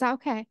 questions. Is that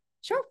okay?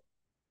 Sure.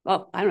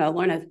 Well, I don't know,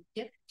 Lorna.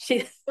 Yeah.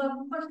 She.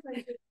 Well, first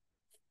question.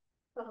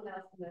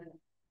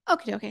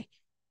 Okay.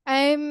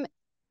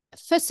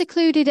 For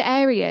secluded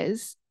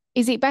areas,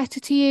 is it better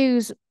to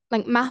use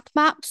like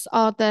maps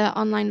or the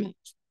online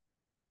maps?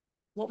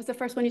 What was the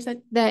first one you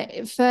said?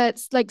 For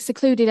like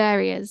secluded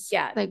areas.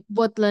 Yeah. Like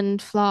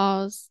woodland,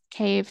 floors,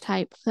 cave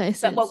type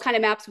places. But what kind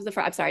of maps was the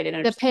first? I'm sorry, I didn't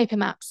understand. The paper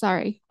maps,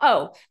 sorry.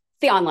 Oh,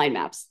 the online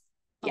maps.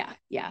 Okay.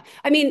 Yeah.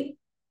 I mean,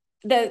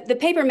 the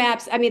paper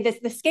maps, I mean,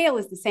 the scale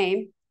is the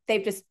same.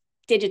 They've just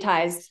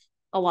digitized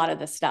a lot of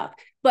the stuff.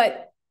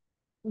 But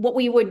what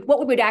we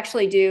would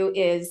actually do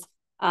is,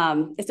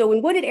 so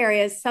in wooded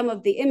areas, some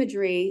of the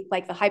imagery,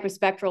 like the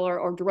hyperspectral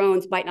or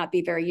drones, might not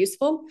be very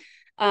useful.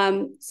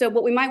 So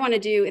what we might want to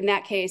do in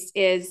that case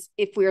is,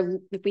 if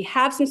we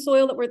have some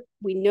soil that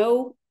we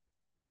know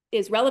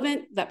is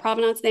relevant, that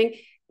provenance thing,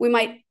 we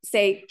might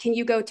say, can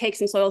you go take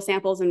some soil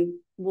samples and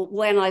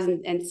we'll analyze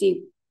and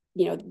see,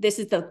 you know, this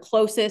is the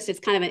closest. It's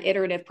kind of an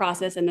iterative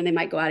process, and then they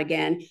might go out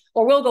again,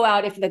 or we'll go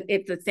out if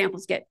the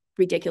samples get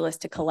ridiculous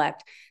to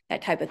collect,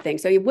 that type of thing.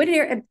 So you would,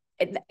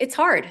 it's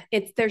hard.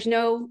 There's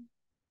no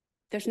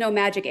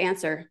magic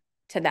answer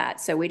to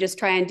that. So we just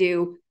try and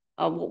do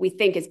what we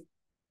think is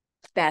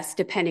best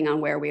depending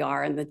on where we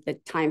are and the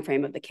time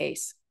frame of the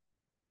case.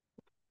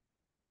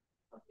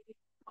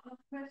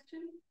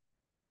 Question?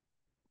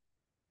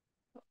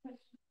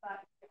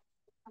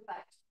 Come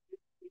back.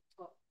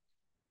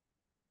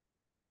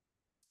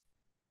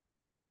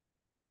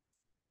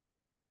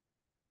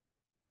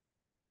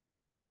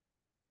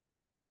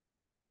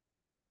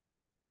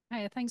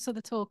 Hi, thanks for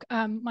the talk.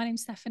 My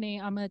name's Stephanie.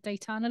 I'm a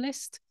data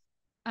analyst.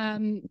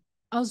 I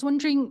was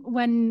wondering,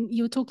 when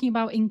you were talking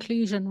about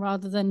inclusion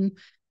rather than,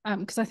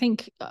 because I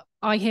think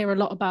I hear a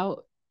lot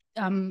about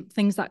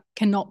things that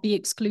cannot be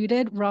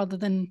excluded rather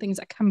than things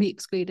that can be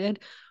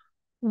excluded.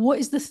 What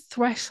is the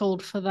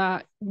threshold for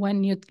that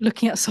when you're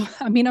looking at some?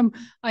 I mean,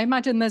 I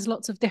imagine there's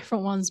lots of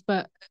different ones,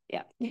 but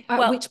yeah,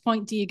 at which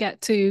point do you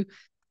get to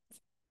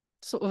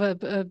sort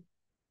of a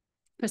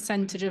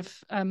percentage of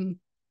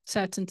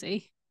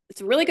certainty? It's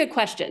a really good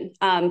question.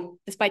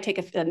 This might take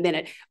a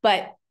minute,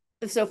 but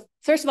so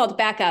first of all, to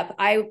back up,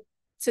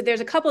 so there's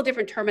a couple of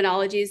different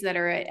terminologies that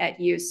are at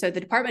use. So the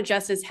Department of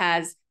Justice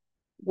has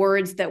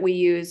words that we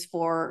use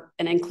for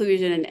an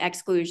inclusion and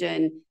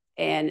exclusion,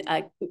 and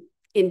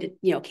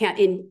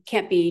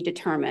can't be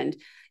determined,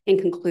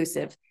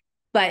 inconclusive.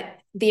 But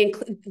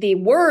the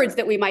words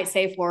that we might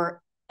say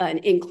for an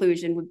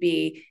inclusion would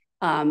be,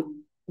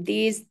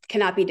 these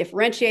cannot be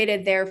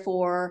differentiated,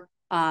 therefore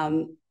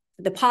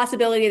the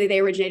possibility that they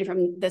originated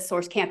from this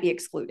source can't be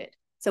excluded.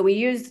 So we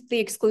use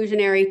the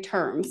exclusionary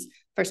terms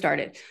for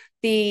started.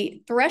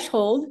 The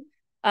threshold,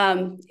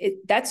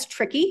 that's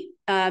tricky.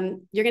 You're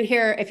going to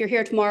hear, if you're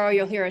here tomorrow,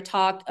 you'll hear a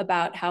talk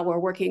about how we're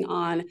working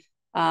on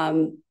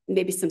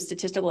maybe some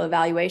statistical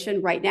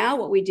evaluation. Right now,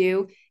 what we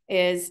do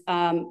is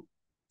the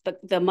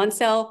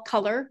Munsell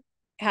color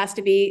has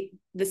to be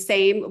the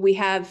same. We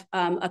have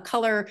a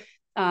color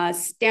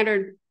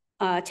standard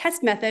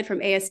test method from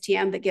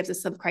ASTM that gives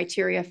us some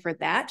criteria for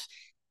that.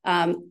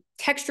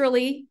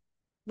 Texturally,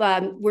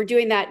 we're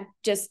doing that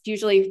just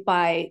usually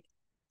by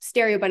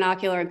stereo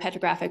binocular and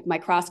petrographic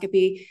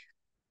microscopy,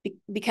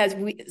 because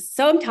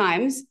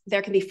sometimes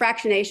there can be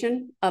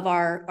fractionation of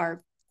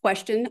our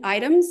question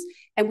items,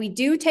 and we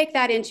do take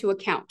that into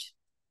account.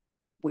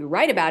 We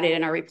write about it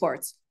in our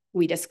reports.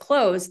 We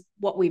disclose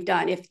what we've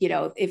done. If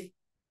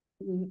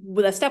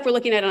the stuff we're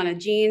looking at on a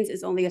genes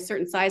is only a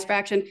certain size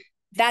fraction,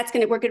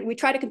 we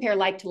try to compare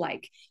like to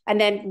like. And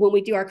then when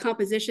we do our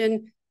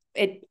composition,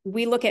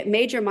 we look at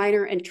major,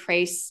 minor, and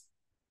trace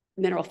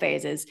mineral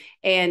phases,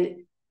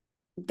 and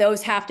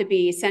those have to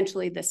be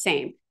essentially the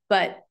same.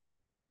 But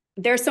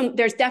there's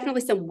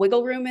definitely some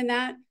wiggle room in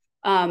that,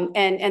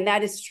 and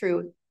that is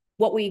true.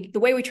 The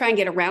way we try and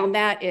get around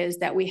that is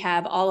that we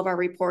have all of our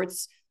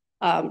reports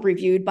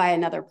reviewed by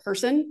another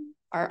person,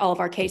 all of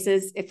our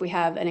cases. If we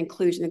have an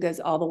inclusion that goes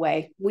all the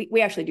way,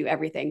 we actually do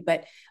everything,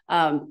 but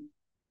and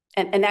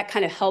that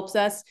kind of helps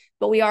us.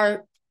 But we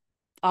are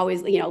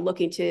always,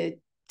 looking to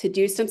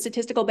do some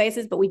statistical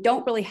basis, but we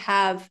don't really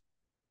have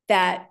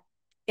that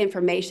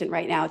information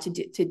right now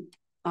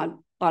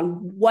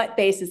on what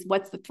basis,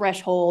 what's the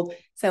threshold.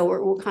 So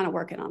we're kind of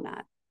working on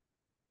that.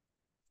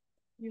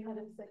 You had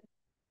a second.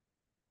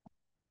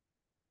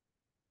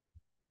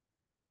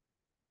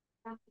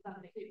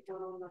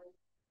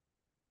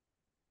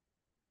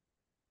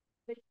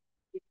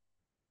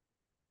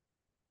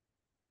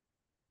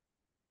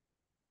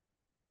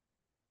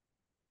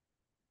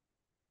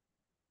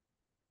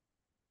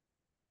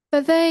 For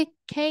the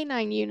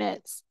canine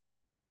units,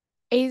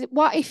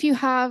 what if you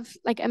have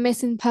like a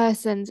missing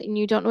persons and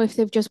you don't know if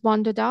they've just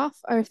wandered off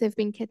or if they've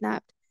been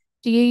kidnapped?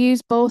 Do you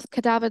use both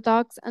cadaver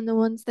dogs and the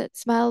ones that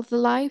smell the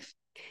life?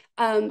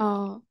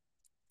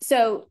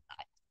 So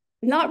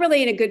not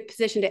really in a good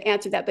position to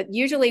answer that, but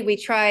usually we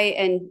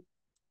try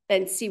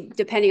and see,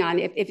 depending on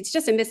if it's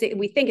just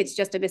we think it's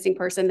just a missing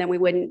person, then we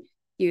wouldn't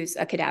use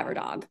a cadaver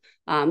dog.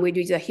 We'd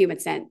use a human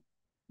scent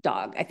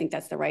dog. I think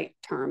that's the right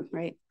term,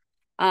 right?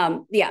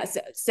 Yeah,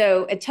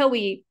 so until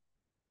we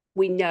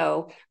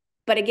know,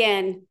 but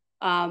again,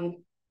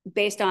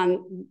 based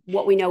on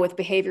what we know with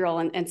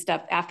behavioral and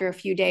stuff, after a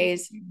few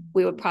days,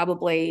 we would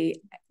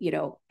probably,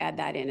 add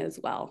that in as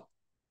well.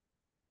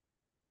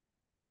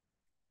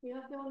 You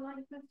have the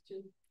online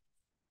question,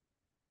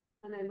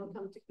 and then we'll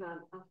come to Grant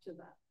after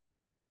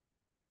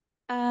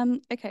that.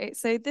 Okay,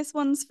 so this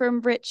one's from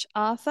Rich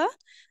Arthur.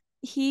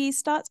 He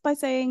starts by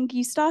saying,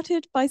 you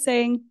started by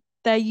saying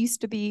there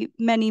used to be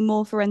many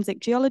more forensic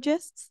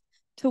geologists.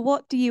 To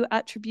what do you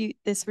attribute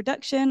this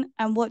reduction,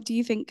 and what do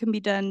you think can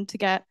be done to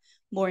get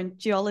more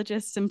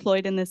geologists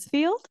employed in this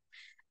field?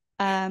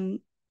 And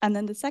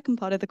then the second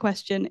part of the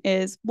question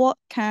is, what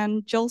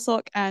can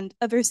GeolSoc and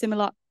other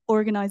similar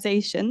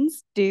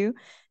organizations do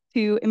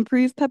to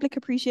improve public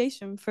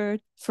appreciation for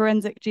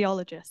forensic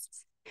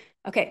geologists?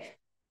 Okay,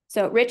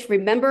 so Rich,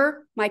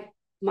 remember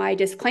my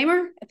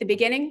disclaimer at the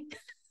beginning?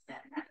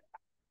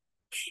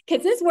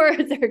 Because his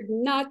words are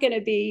not going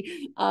to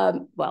be,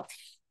 well,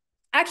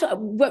 actually,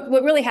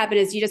 what really happened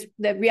is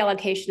the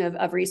reallocation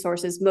of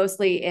resources,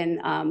 mostly in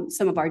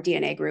some of our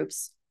DNA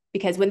groups,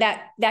 because when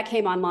that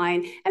came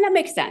online, and that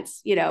makes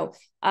sense,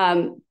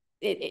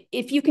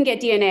 if you can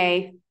get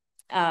DNA,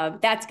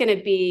 that's going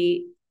to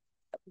be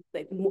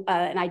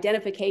an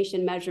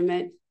identification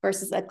measurement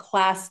versus a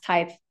class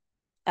type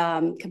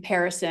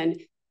comparison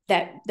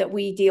that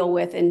we deal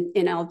with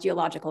in our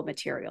geological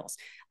materials.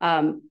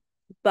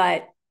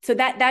 But so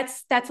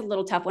that's a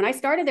little tough. When I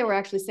started, there were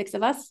actually 6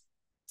 of us.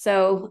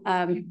 So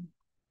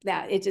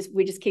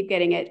we just keep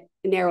getting it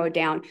narrowed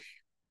down.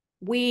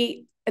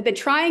 We have been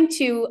trying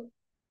to,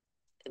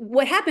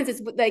 what happens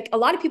is like a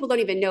lot of people don't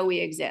even know we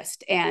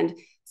exist. And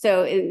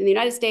so in the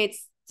United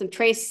States, some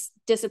trace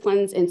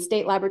disciplines in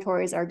state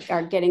laboratories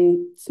are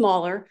getting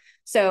smaller.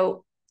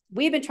 So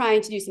we've been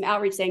trying to do some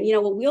outreach saying,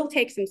 we'll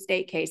take some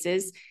state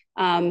cases.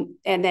 And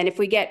then if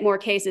we get more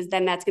cases,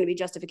 then that's going to be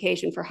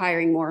justification for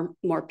hiring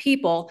more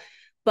people.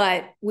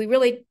 But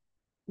we're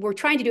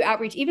trying to do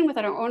outreach even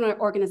within our own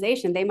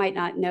organization. They might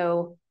not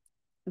know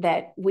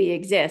that we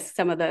exist,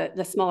 some of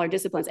the smaller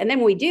disciplines. And then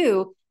when we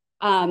do,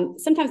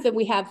 sometimes that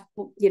we have,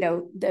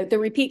 the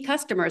repeat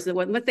customers,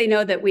 once they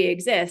know that we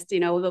exist,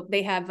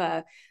 they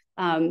have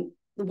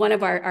one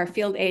of our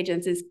field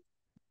agents is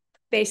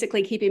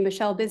basically keeping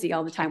Michelle busy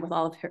all the time with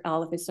all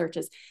of his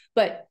searches.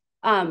 But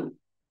so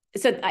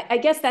I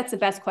guess that's the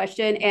best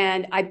question.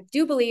 And I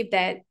do believe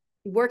that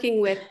working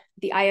with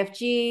the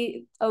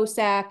IFG,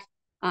 OSAC,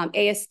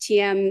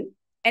 ASTM,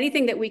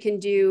 anything that we can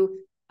do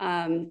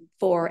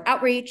for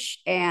outreach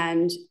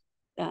and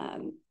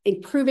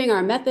improving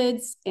our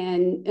methods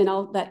and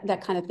all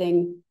that kind of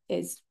thing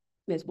is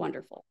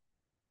wonderful.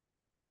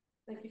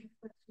 Thank you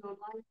for the question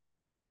online.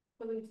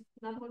 So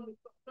another one we've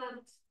got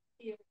Grant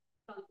here.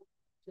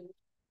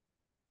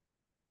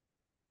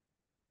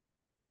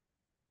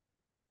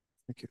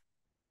 Thank you.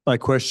 My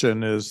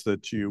question is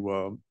that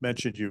you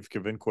mentioned you've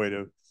given quite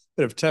a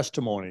bit of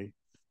testimony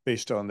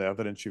based on the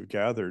evidence you've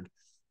gathered.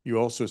 You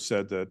also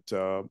said that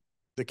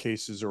the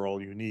cases are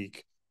all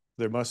unique.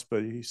 There must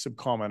be some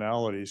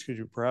commonalities. Could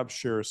you perhaps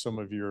share some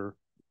of your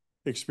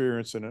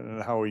experience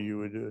and how you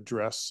would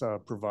address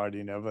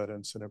providing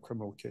evidence in a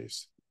criminal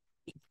case?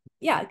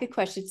 Yeah, good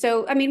question.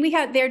 So, I mean,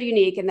 they're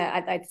unique and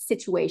the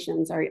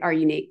situations are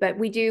unique, but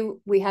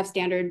we have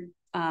standard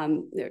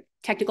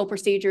technical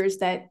procedures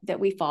that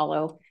we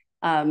follow.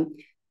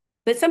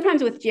 But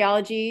sometimes with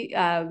geology,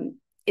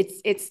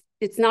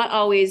 it's not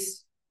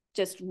always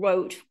just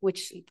rote,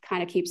 which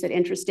kind of keeps it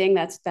interesting.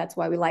 That's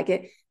why we like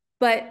it.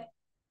 But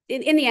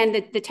in the end,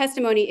 the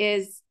testimony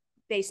is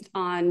based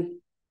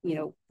on,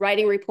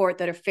 writing report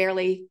that are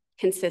fairly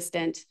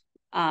consistent.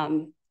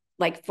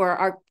 Like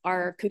for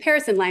our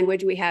comparison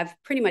language, we have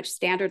pretty much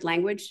standard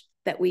language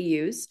that we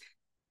use.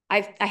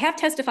 I have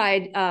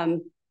testified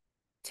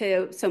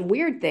to some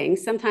weird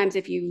things. Sometimes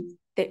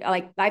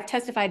I've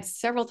testified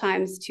several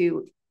times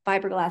to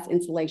fiberglass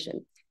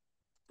insulation,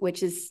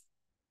 which is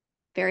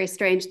a very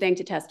strange thing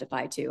to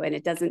testify to. And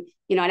it doesn't,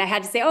 and I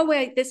had to say, oh,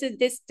 wait, this is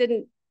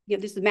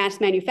mass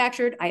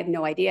manufactured. I have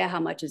no idea how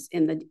much is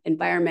in the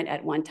environment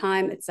at one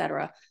time, et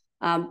cetera.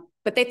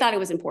 But they thought it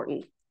was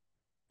important.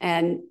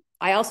 And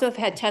I also have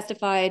had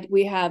testified,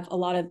 we have a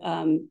lot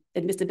of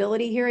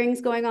admissibility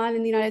hearings going on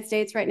in the United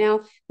States right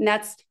now. And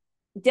that's,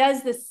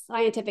 does the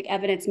scientific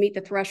evidence meet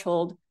the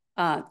threshold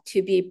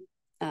to be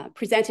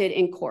presented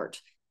in court?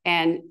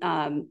 And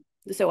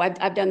so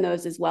I've done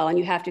those as well. And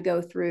you have to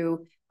go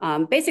through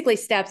basically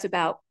steps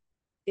about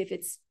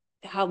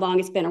how long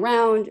it's been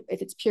around,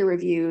 if it's peer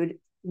reviewed,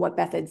 what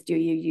methods do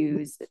you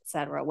use, et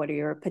cetera? What are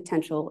your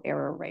potential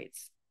error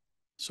rates?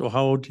 So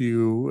how do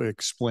you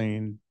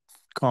explain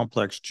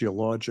complex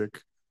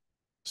geologic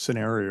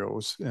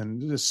scenarios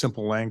in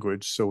simple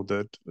language so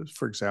that,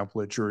 for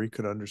example, a jury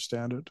could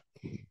understand it?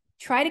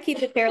 Try to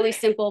keep it fairly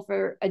simple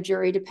for a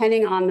jury,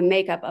 depending on the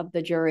makeup of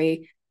the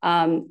jury.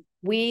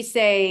 We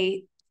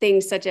say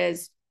things such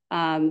as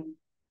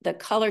the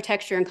color,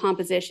 texture, and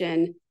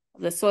composition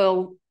of the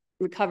soil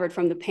recovered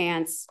from the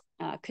pants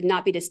could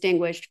not be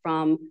distinguished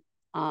from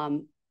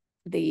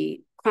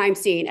the crime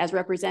scene as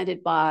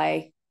represented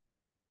by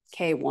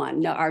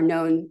K1, our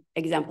known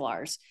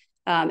exemplars.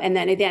 And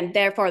then again,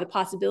 therefore, the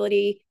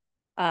possibility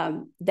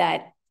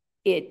that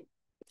it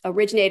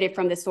originated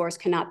from the source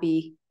cannot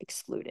be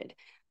excluded.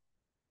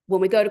 When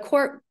we go to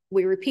court,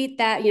 we repeat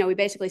that, we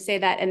basically say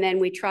that, and then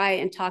we try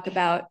and talk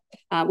about,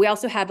 we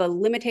also have a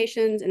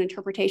limitations and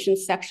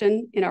interpretations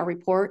section in our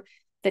report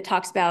that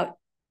talks about,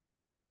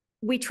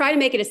 we try to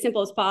make it as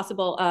simple as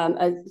possible,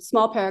 a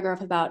small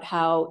paragraph about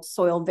how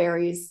soil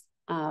varies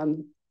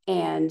and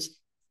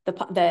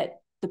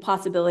the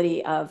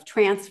possibility of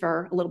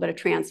transfer, a little bit of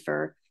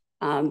transfer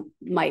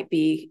might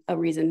be a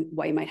reason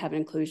why you might have an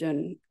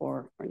inclusion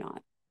or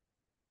not.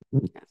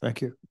 Yeah.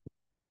 Thank you.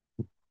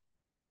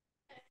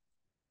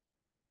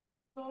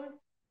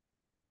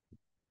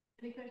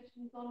 Any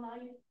questions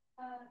online?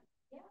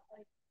 Yeah,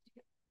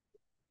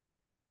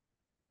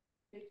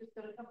 we've just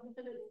got a couple of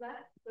minutes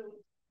left, so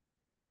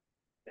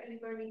any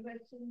burning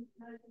questions?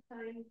 Now's the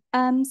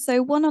time.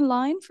 So one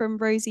online from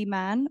Rosie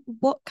Mann.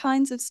 What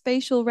kinds of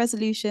spatial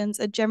resolutions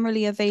are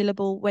generally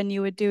available when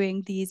you are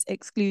doing these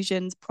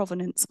exclusions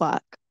provenance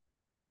work?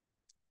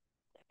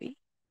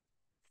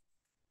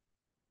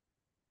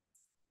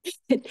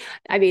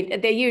 I mean,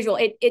 the usual,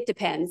 it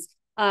depends.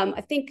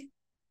 I think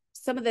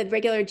some of the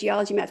regular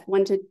geology maps,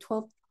 1 to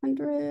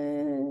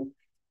 1200,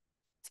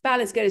 it's about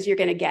as good as you're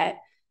going to get,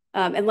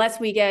 unless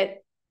we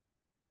get,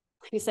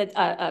 like I said,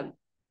 a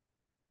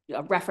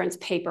reference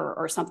paper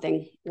or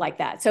something like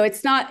that. So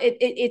it's not,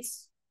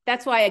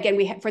 that's why,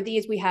 again, for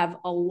these, we have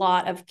a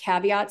lot of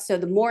caveats. So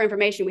the more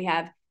information we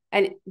have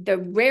and the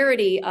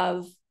rarity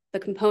of the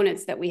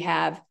components that we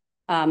have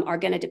are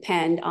going to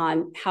depend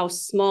on how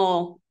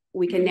small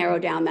we can narrow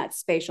down that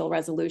spatial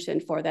resolution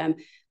for them.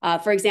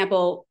 For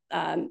example,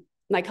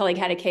 my colleague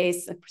had a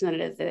case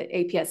presented at the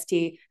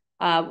APST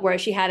where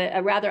she had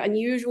a rather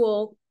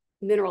unusual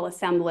mineral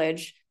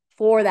assemblage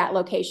for that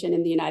location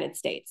in the United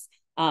States.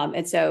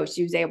 And so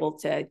she was able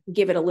to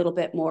give it a little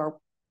bit more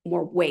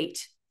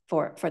weight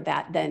for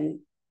that than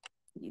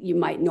you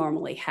might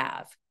normally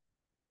have.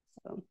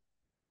 So,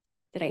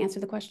 did I answer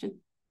the question?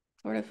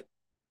 Sort of.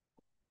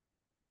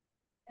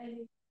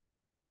 Any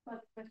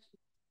further questions?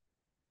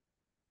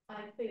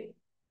 I think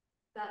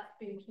that's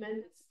been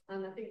tremendous,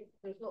 and I think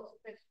there's lots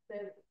of questions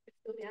there that could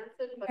still be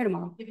answered. But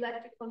tomorrow. You've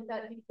left your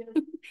contact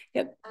details.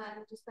 Yep.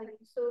 And just thank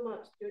you so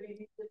much,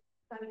 Jodie.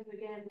 Thank you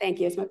again. Thank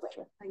you. It's my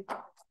pleasure. Thank you.